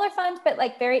a smaller fund, but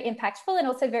like very impactful and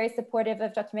also very supportive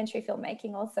of documentary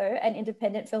filmmaking also, and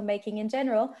independent filmmaking in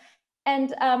general.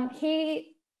 And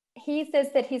he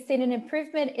says that he's seen an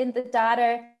improvement in the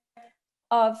data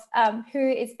of who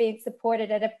is being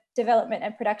supported at a development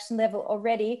and production level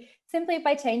already, simply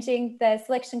by changing the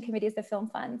selection committees of film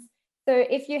funds. So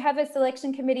if you have a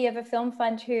selection committee of a film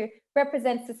fund who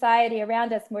represents society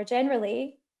around us more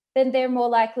generally, then they're more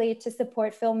likely to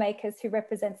support filmmakers who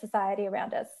represent society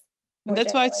around us. And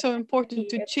that's why it's so important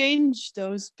to change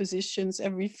those positions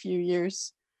every few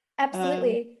years.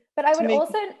 Absolutely. But I would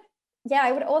also,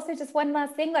 I would also, just one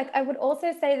last thing, like I would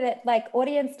also say that like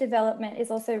audience development is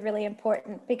also really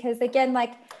important, because again,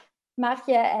 like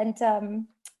Marja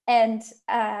and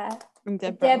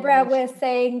Debra were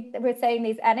saying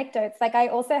these anecdotes. Like I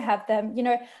also have them. You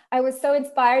know, I was so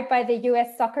inspired by the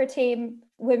US soccer team,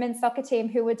 women's soccer team,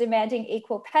 who were demanding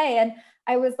equal pay. And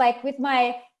I was like, with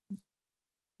my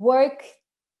woke,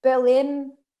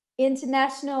 Berlin,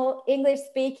 international,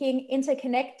 English-speaking,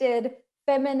 interconnected,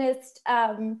 feminist,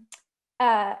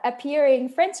 appearing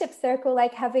friendship circle,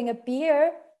 like having a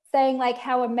beer, saying like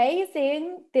how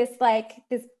amazing this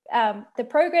the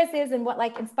progress is and what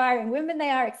like inspiring women they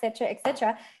are, etc.,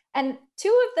 etc. And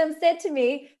two of them said to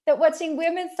me that watching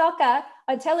women's soccer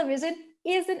on television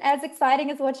isn't as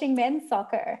exciting as watching men's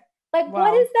soccer. Like, wow.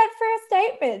 What is that for a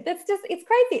statement? That's just, it's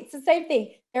crazy. It's the same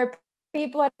thing. There are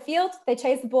people on the field, they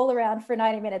chase the ball around for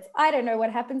 90 minutes. I don't know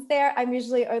what happens there. I'm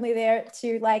usually only there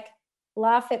to like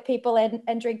laugh at people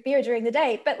and drink beer during the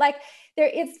day. But like there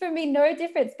is for me no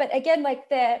difference. But again, like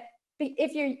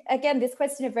if you, again, this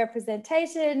question of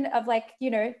representation of like, you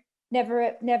know,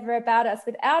 never about us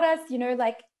without us, you know,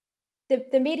 like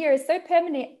the media is so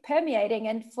permeating.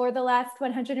 And for the last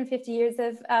 150 years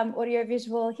of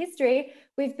audiovisual history,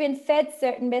 we've been fed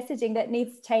certain messaging that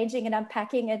needs changing and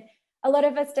unpacking. And a lot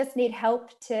of us just need help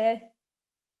to,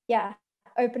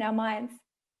 open our minds.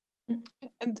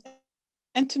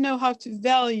 And to know how to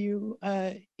value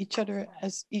each other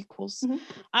as equals. Mm-hmm.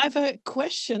 I have a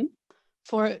question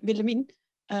for Willemien.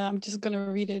 I'm just going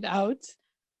to read it out.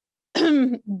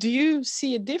 Do you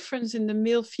see a difference in the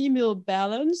male-female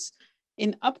balance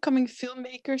in upcoming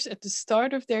filmmakers at the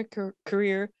start of their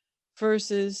career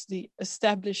versus the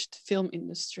established film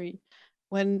industry?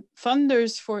 When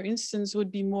funders, for instance,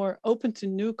 would be more open to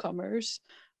newcomers,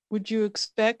 would you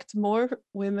expect more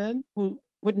women who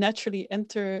would naturally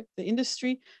enter the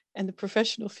industry and the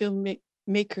professional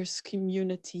filmmakers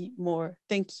community more?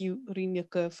 Thank you,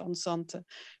 Rineke van Santen.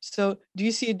 So do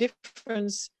you see a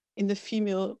difference in the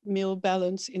female-male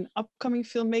balance in upcoming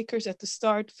filmmakers at the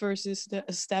start versus the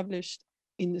established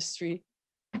industry?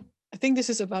 I think this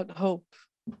is about hope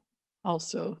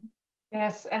also.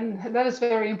 Yes, and that is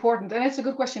very important. And it's a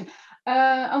good question.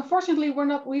 Unfortunately, we're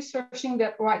not researching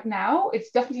that right now.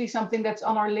 It's definitely something that's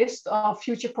on our list of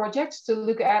future projects to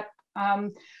look at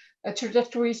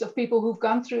trajectories of people who've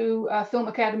gone through film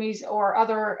academies or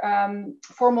other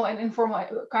formal and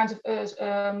informal kinds of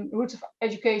routes of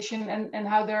education and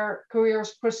how their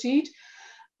careers proceed.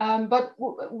 But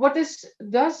what this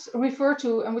does refer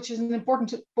to, and which is an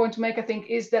important point to make, I think,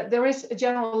 is that there is a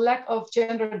general lack of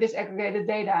gender disaggregated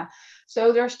data.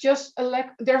 So there's a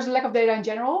lack of data in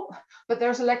general, but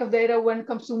there's a lack of data when it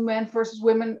comes to men versus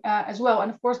women as well.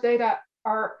 And of course, data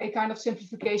are a kind of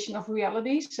simplification of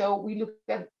reality. So we look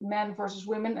at men versus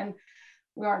women, and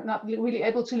we are not really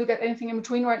able to look at anything in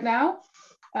between right now.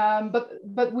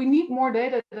 But we need more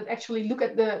data that actually look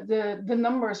at the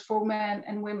numbers for men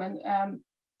and women.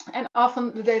 And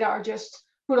often the data are just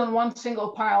put on one single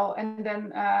pile, and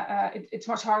then it's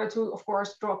much harder to, of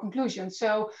course, draw conclusions.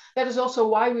 So that is also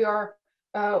why we are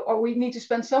or we need to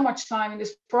spend so much time in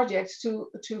this project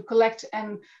to collect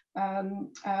and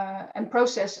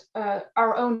process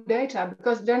our own data,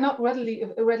 because they're not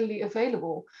readily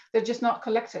available. They're just not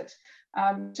collected.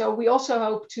 So we also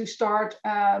hope to start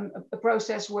a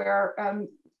process where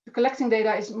collecting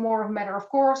data is more a matter of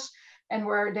course, and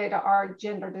where data are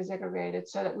gender desegregated,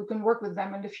 so that we can work with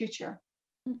them in the future.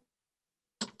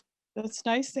 That's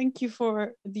nice. Thank you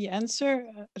for the answer,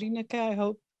 Rineke. I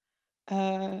hope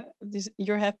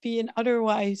you're happy. And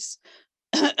otherwise,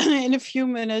 in a few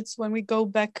minutes, when we go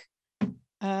back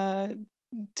to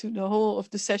the whole of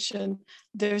the session,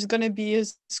 there's going to be a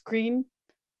screen,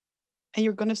 and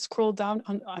you're going to scroll down.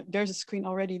 There's a screen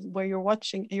already where you're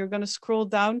watching, and you're going to scroll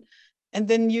down, and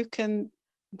then you can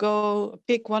go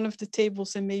pick one of the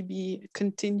tables and maybe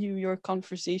continue your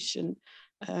conversation,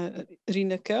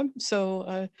 Rineke.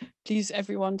 So please,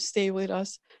 everyone, stay with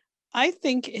us. I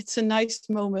think it's a nice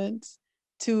moment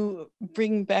to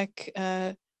bring back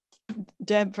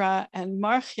Debra and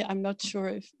Margie. I'm not sure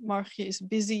if Margie is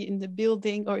busy in the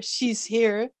building or she's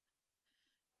here.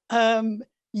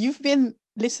 You've been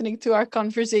listening to our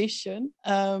conversation.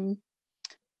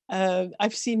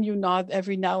 I've seen you nod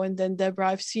every now and then, Debra.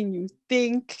 I've seen you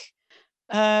think.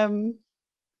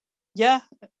 Yeah,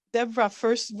 Debra,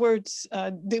 first words.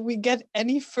 Did we get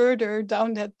any further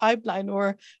down that pipeline,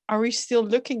 or are we still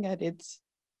looking at it?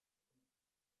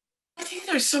 I think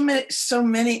there's so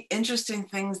many interesting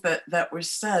things that were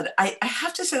said. I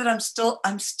have to say that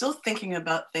I'm still thinking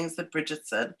about things that Brigid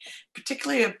said,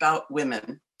 particularly about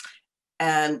women,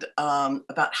 and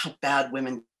about how bad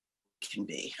women can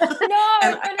be. No,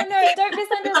 don't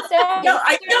misunderstand. No,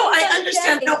 I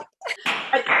understand. No,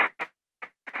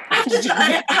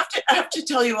 I have to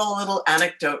tell you all a little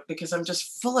anecdote, because I'm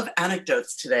just full of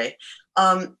anecdotes today.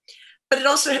 But it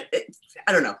also,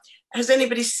 I don't know. Has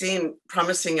anybody seen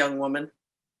Promising Young Woman?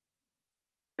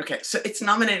 Okay, so it's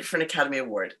nominated for an Academy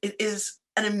Award. It is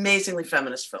an amazingly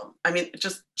feminist film. I mean,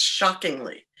 just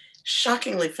shockingly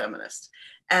feminist.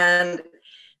 And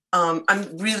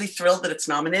I'm really thrilled that it's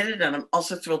nominated, and I'm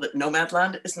also thrilled that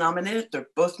Nomadland is nominated. They're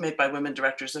both made by women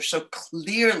directors. They're so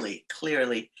clearly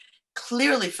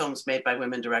films made by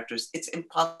women directors. It's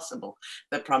impossible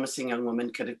that Promising Young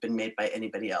Woman could have been made by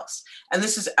anybody else. And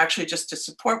this is actually just to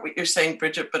support what you're saying,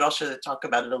 Brigid, but also to talk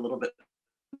about it a little bit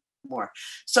more.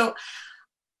 So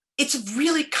it's a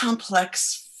really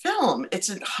complex film. It's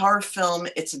a horror film.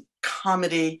 It's a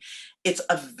comedy. It's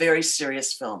a very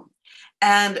serious film.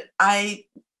 And I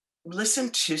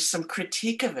listened to some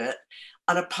critique of it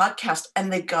on a podcast,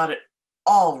 and they got it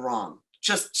all wrong,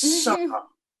 just so wrong.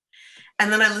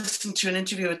 And then I listened to an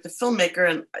interview with the filmmaker,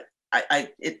 and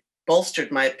it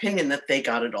bolstered my opinion that they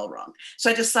got it all wrong.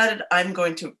 So I decided I'm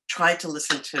going to try to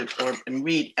listen to and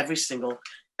read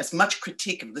as much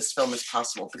critique of this film as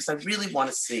possible, because I really want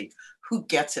to see who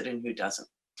gets it and who doesn't.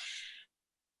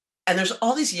 And there's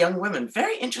all these young women,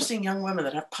 very interesting young women,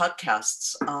 that have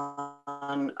podcasts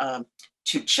on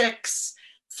Two Chicks,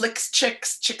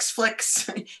 Chicks Flicks,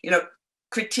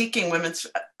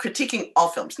 critiquing all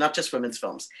films, not just women's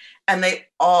films. And they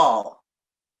all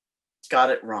got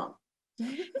it wrong.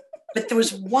 But there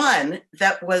was one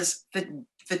that was the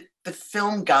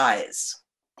film Guys,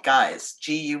 Guys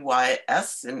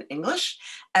in English,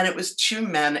 and it was two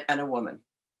men and a woman.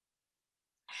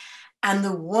 And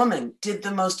the woman did the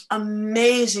most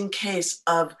amazing case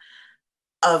of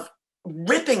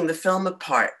ripping the film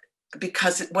apart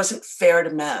because it wasn't fair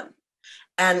to men.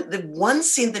 And the one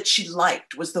scene that she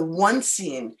liked was the one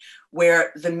scene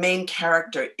where the main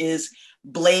character is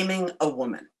blaming a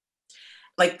woman.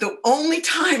 Like the only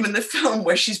time in the film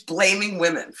where she's blaming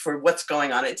women for what's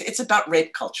going on. It's about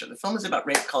rape culture. The film is about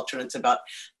rape culture, and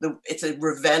it's a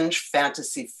revenge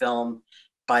fantasy film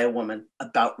by a woman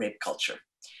about rape culture.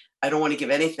 I don't want to give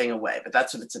anything away, but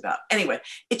that's what it's about. Anyway,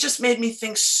 it just made me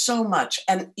think so much.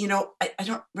 And, I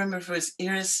don't remember if it was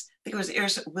Iris, I think it was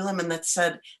Iris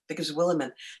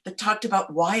Willemien that talked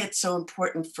about why it's so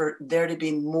important for there to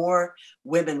be more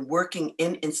women working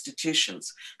in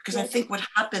institutions. Because I think what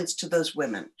happens to those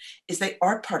women is they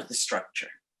are part of the structure,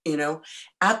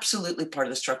 absolutely part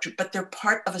of the structure, but they're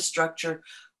part of a structure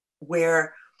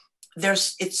where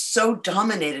it's so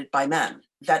dominated by men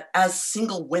that as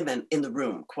single women in the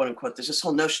room, quote unquote, there's this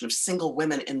whole notion of single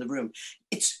women in the room.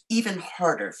 It's even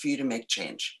harder for you to make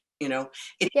change.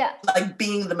 It's like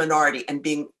being the minority and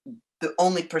being the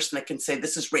only person that can say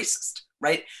this is racist,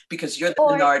 right? Because you're the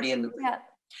minority in the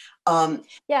room.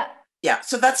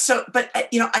 So that's so, but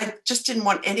I just didn't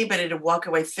want anybody to walk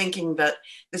away thinking that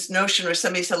this notion, or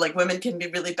somebody said like women can be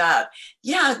really bad.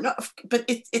 Yeah, no, but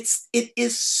it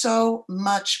is so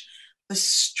much the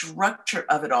structure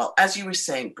of it all, as you were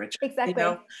saying, Brigid. Exactly. You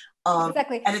know?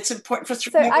 Exactly. And it's important for us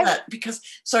to remember that, because,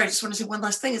 sorry, I just want to say one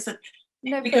last thing, is that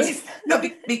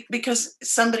because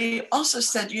somebody also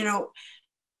said, you know,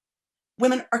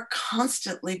 women are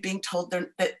constantly being told that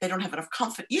they don't have enough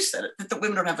confidence. You said it, that the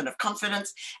women don't have enough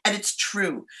confidence. And it's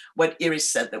true what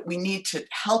Iris said, that we need to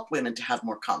help women to have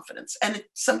more confidence. And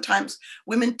sometimes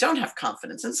women don't have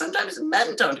confidence, and sometimes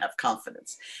men don't have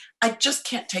confidence. I just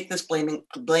can't take this blaming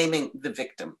the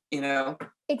victim, you know?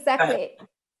 Exactly.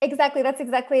 Exactly. That's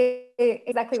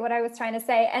exactly what I was trying to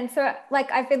say. And so,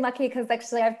 like, I've been lucky because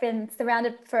actually I've been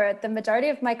surrounded for the majority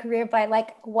of my career by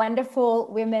like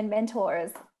wonderful women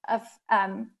mentors of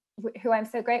who I'm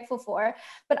so grateful for.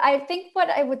 But I think what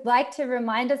I would like to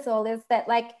remind us all is that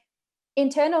like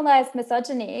internalized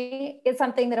misogyny is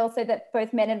something that also that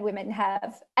both men and women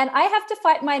have. And I have to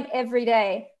fight mine every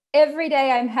day. Every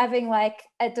day I'm having like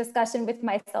a discussion with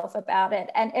myself about it,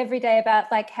 and every day about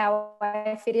like how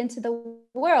I fit into the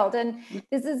world. And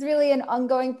this is really an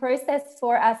ongoing process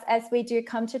for us as we do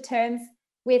come to terms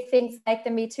with things like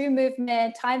the Me Too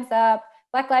movement, Time's Up,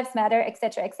 Black Lives Matter, et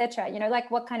cetera, you know, like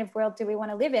what kind of world do we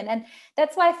want to live in? And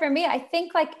that's why for me, I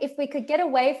think like if we could get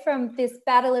away from this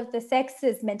battle of the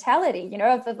sexes mentality, you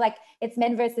know, of like it's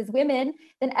men versus women,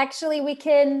 then actually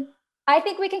I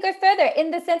think we can go further in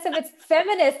the sense of it's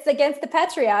feminists against the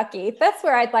patriarchy. That's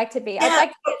where I'd like to be. I'd like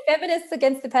to be feminists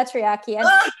against the patriarchy. And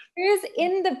who's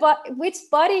in which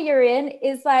body you're in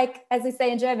is like, as we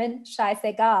say in German,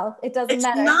 scheißegal. It doesn't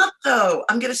matter. It's not though.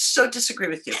 I'm going to so disagree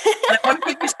with you. I want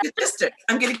to give you a statistic.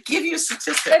 I'm going to give you a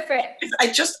statistic. Go for it.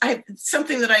 I have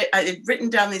something that I had written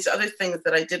down, these other things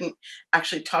that I didn't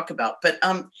actually talk about, but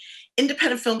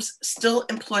independent films still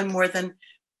employ more than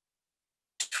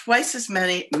twice as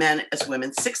many men as women,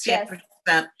 68%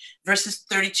 versus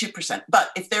 32%.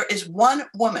 But if there is one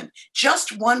woman,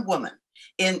 just one woman,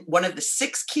 in one of the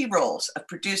 6 key roles of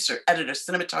producer, editor,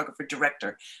 cinematographer,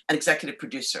 director, and executive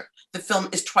producer, the film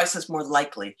is twice as more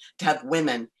likely to have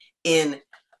women in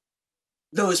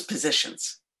those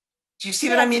positions. Do you see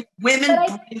what I mean? Women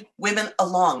bring women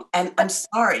along. And I'm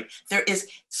sorry, there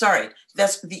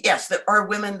are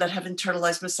women that have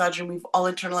internalized misogyny. We've all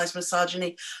internalized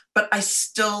misogyny. But I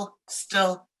still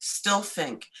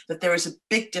think that there is a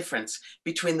big difference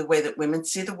between the way that women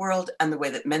see the world and the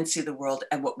way that men see the world.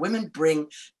 And what women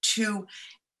bring to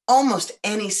almost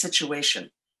any situation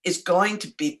is going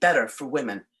to be better for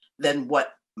women than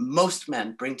what most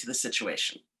men bring to the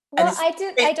situation. Well,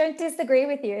 I don't disagree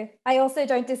with you. I also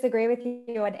don't disagree with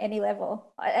you on any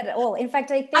level at all. In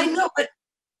fact, I think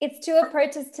it's two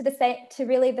approaches to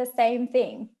really the same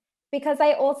thing. Because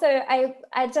I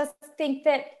just think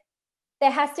that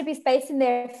there has to be space in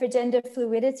there for gender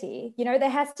fluidity. You know, there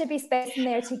has to be space in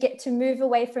there to get to move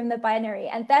away from the binary.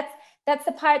 And that's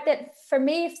the part that for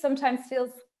me sometimes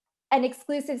feels an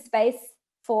exclusive space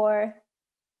for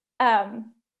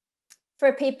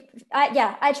people.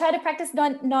 I try to practice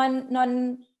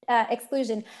non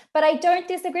exclusion, but I don't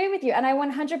disagree with you, and I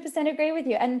 100% agree with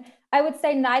you. And I would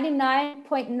say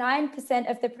 99.9%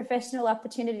 of the professional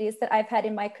opportunities that I've had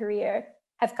in my career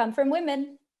have come from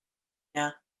women.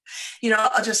 Yeah. You know,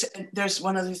 there's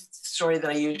one other story that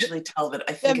I usually tell that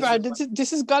I think Debra,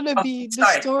 this is going to be the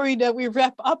story that we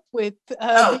wrap up with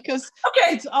because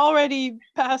it's already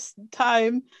past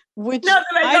time, which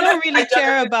I don't really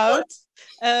care about.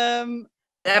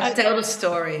 Tell the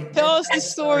story. Tell us the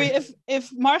story. If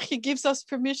Margje gives us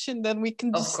permission, then we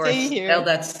can just stay here. Tell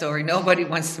that story. Nobody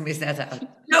wants to miss that out.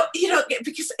 No, you know,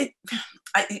 because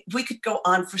we could go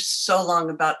on for so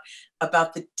long about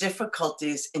the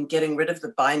difficulties in getting rid of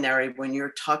the binary when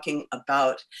you're talking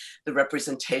about the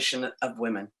representation of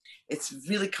women. It's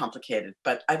really complicated,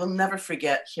 but I will never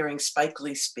forget hearing Spike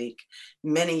Lee speak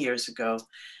many years ago.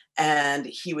 And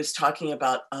he was talking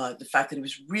about the fact that he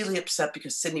was really upset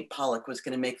because Sidney Pollack was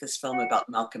going to make this film about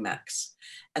Malcolm X.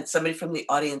 And somebody from the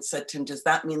audience said to him, does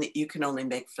that mean that you can only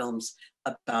make films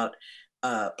about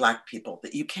Black people,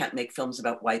 that you can't make films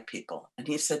about white people? And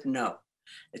he said, no,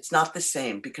 it's not the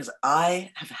same, because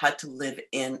I have had to live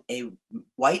in a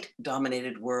white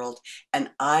dominated world and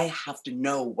I have to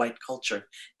know white culture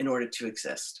in order to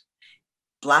exist.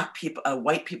 Black people,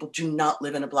 white people do not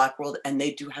live in a Black world, and they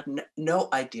do have no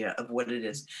idea of what it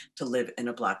is to live in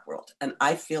a Black world. And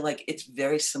I feel like it's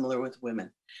very similar with women.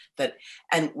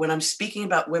 And when I'm speaking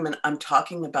about women, I'm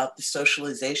talking about the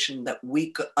socialization that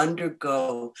we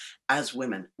undergo as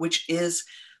women, which is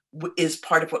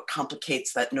part of what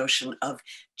complicates that notion of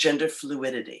gender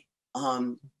fluidity.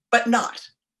 But not,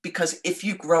 because if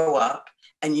you grow up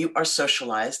and you are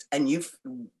socialized and you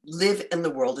live in the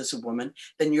world as a woman,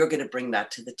 then you're going to bring that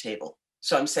to the table.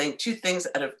 So I'm saying two things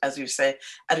out of, as you say,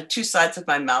 out of two sides of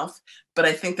my mouth, but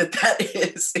I think that that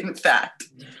is, in fact,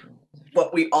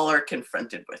 what we all are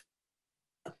confronted with.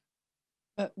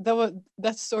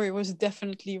 That story was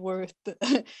definitely worth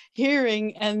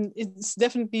hearing, and it's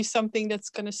definitely something that's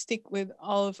going to stick with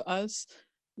all of us.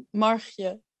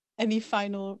 Margje, any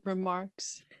final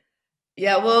remarks?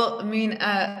 Yeah, well, I mean,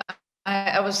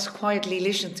 I was quietly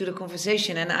listening to the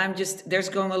conversation, and there's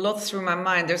going a lot through my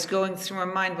mind. There's going through my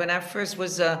mind when I first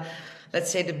was, let's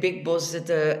say, the big boss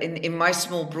in my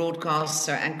small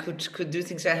broadcaster and could do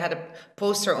things. I had a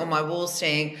poster on my wall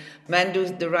saying, "Men do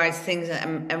the right things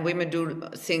and women do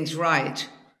things right."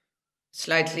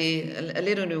 Slightly, a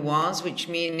little nuance, which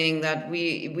meaning that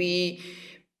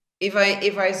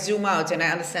if I zoom out and I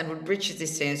understand what Brigid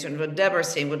is saying, and what Debra is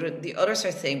saying, what the others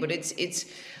are saying, but it's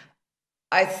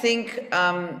I think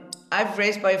I've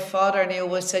raised by a father, and he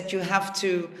always said you have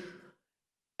to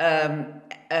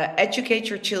educate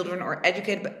your children, or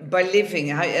educate by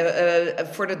living.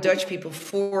 For the Dutch people,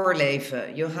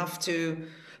 voorleven. You have to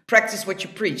practice what you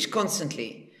preach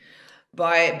constantly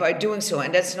by doing so,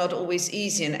 and that's not always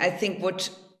easy. And I think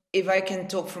if I can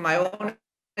talk from my own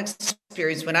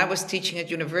experience, when I was teaching at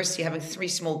university, having 3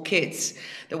 small kids,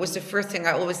 that was the first thing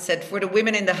I always said for the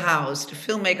women in the house, the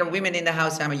filmmaker women in the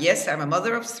house. I'm a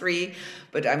mother of 3,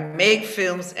 but I make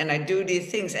films and I do these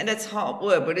things, and that's hard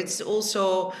work. But it's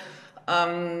also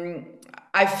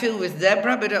I feel with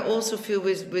Debra, but I also feel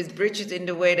with Brigid in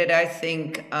the way that I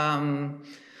think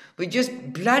we just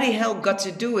bloody hell got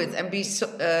to do it and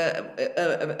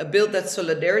build that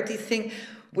solidarity thing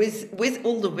with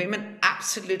all the women,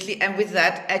 absolutely, and with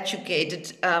that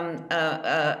educated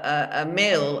a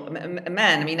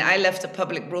man. I mean, I left a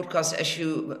public broadcast, as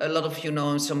a lot of you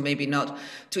know, some maybe not,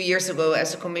 2 years ago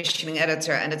as a commissioning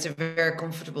editor, and it's a very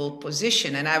comfortable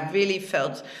position. And I really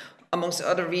felt, amongst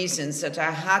other reasons, that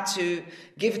I had to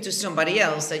give it to somebody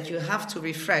else, that you have to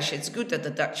refresh. It's good that the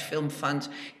Dutch Film Fund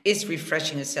is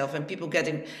refreshing itself and people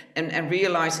getting and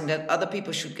realizing that other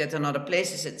people should get in other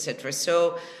places, etc.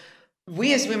 So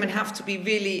we as women have to be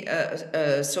really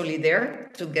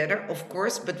solidaire together, of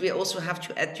course, but we also have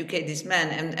to educate these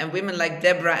men and women like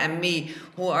Debra and me,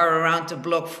 who are around the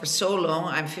block for so long.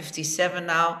 I'm 57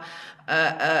 now. I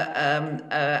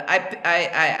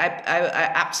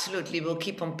absolutely will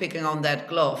keep on picking on that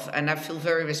glove, and I feel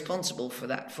very responsible for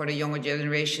that, for the younger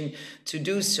generation to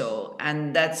do so.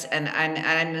 And that's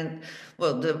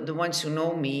well, the ones who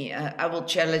know me, I will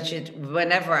challenge it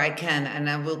whenever I can, and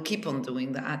I will keep on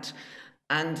doing that.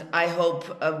 And I hope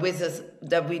with us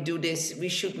that we do this. We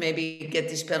should maybe get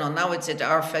this panel. Now it's at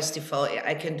our festival.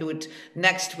 I can do it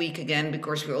next week again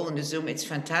because we're all in the Zoom. It's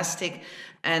fantastic.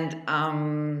 And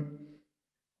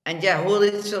yeah, hold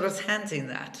each other's hands in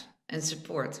that and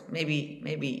support.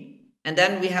 Maybe. And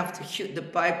then we have to shoot the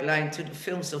pipeline to the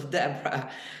films of Debra,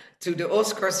 to the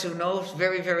Oscars, who knows,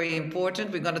 very, very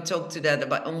important. We're going to talk to that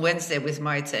about on Wednesday with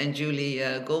Maite and Julie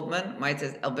Goldman.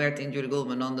 Maite Alberti and Julie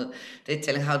Goldman they're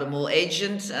telling how the mole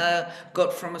agent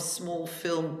got from a small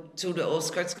film to the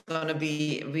Oscars. It's going to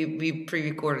be, we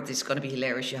pre-recorded. It's going to be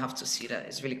hilarious. You have to see that.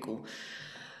 It's really cool.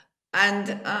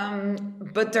 And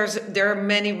but there are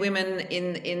many women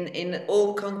in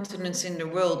all continents in the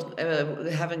world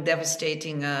having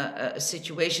devastating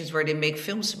situations where they make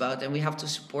films about, and we have to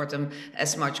support them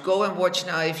as much. Go and watch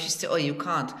now if you still. Oh, you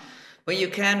can't. When you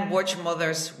can, watch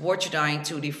Mothers, watch Dying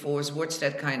to Divorce, watch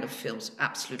that kind of films.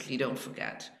 Absolutely, don't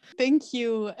forget. Thank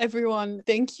you, everyone.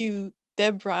 Thank you,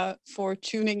 Debra, for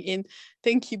tuning in.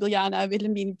 Thank you, Biljana,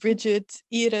 Willemien, Brigid,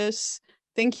 Iris.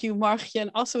 Thank you, Margje, and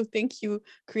also thank you,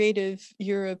 Creative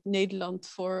Europe Nederland,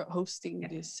 for hosting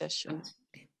this session.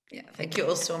 Yeah, thank you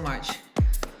all so much.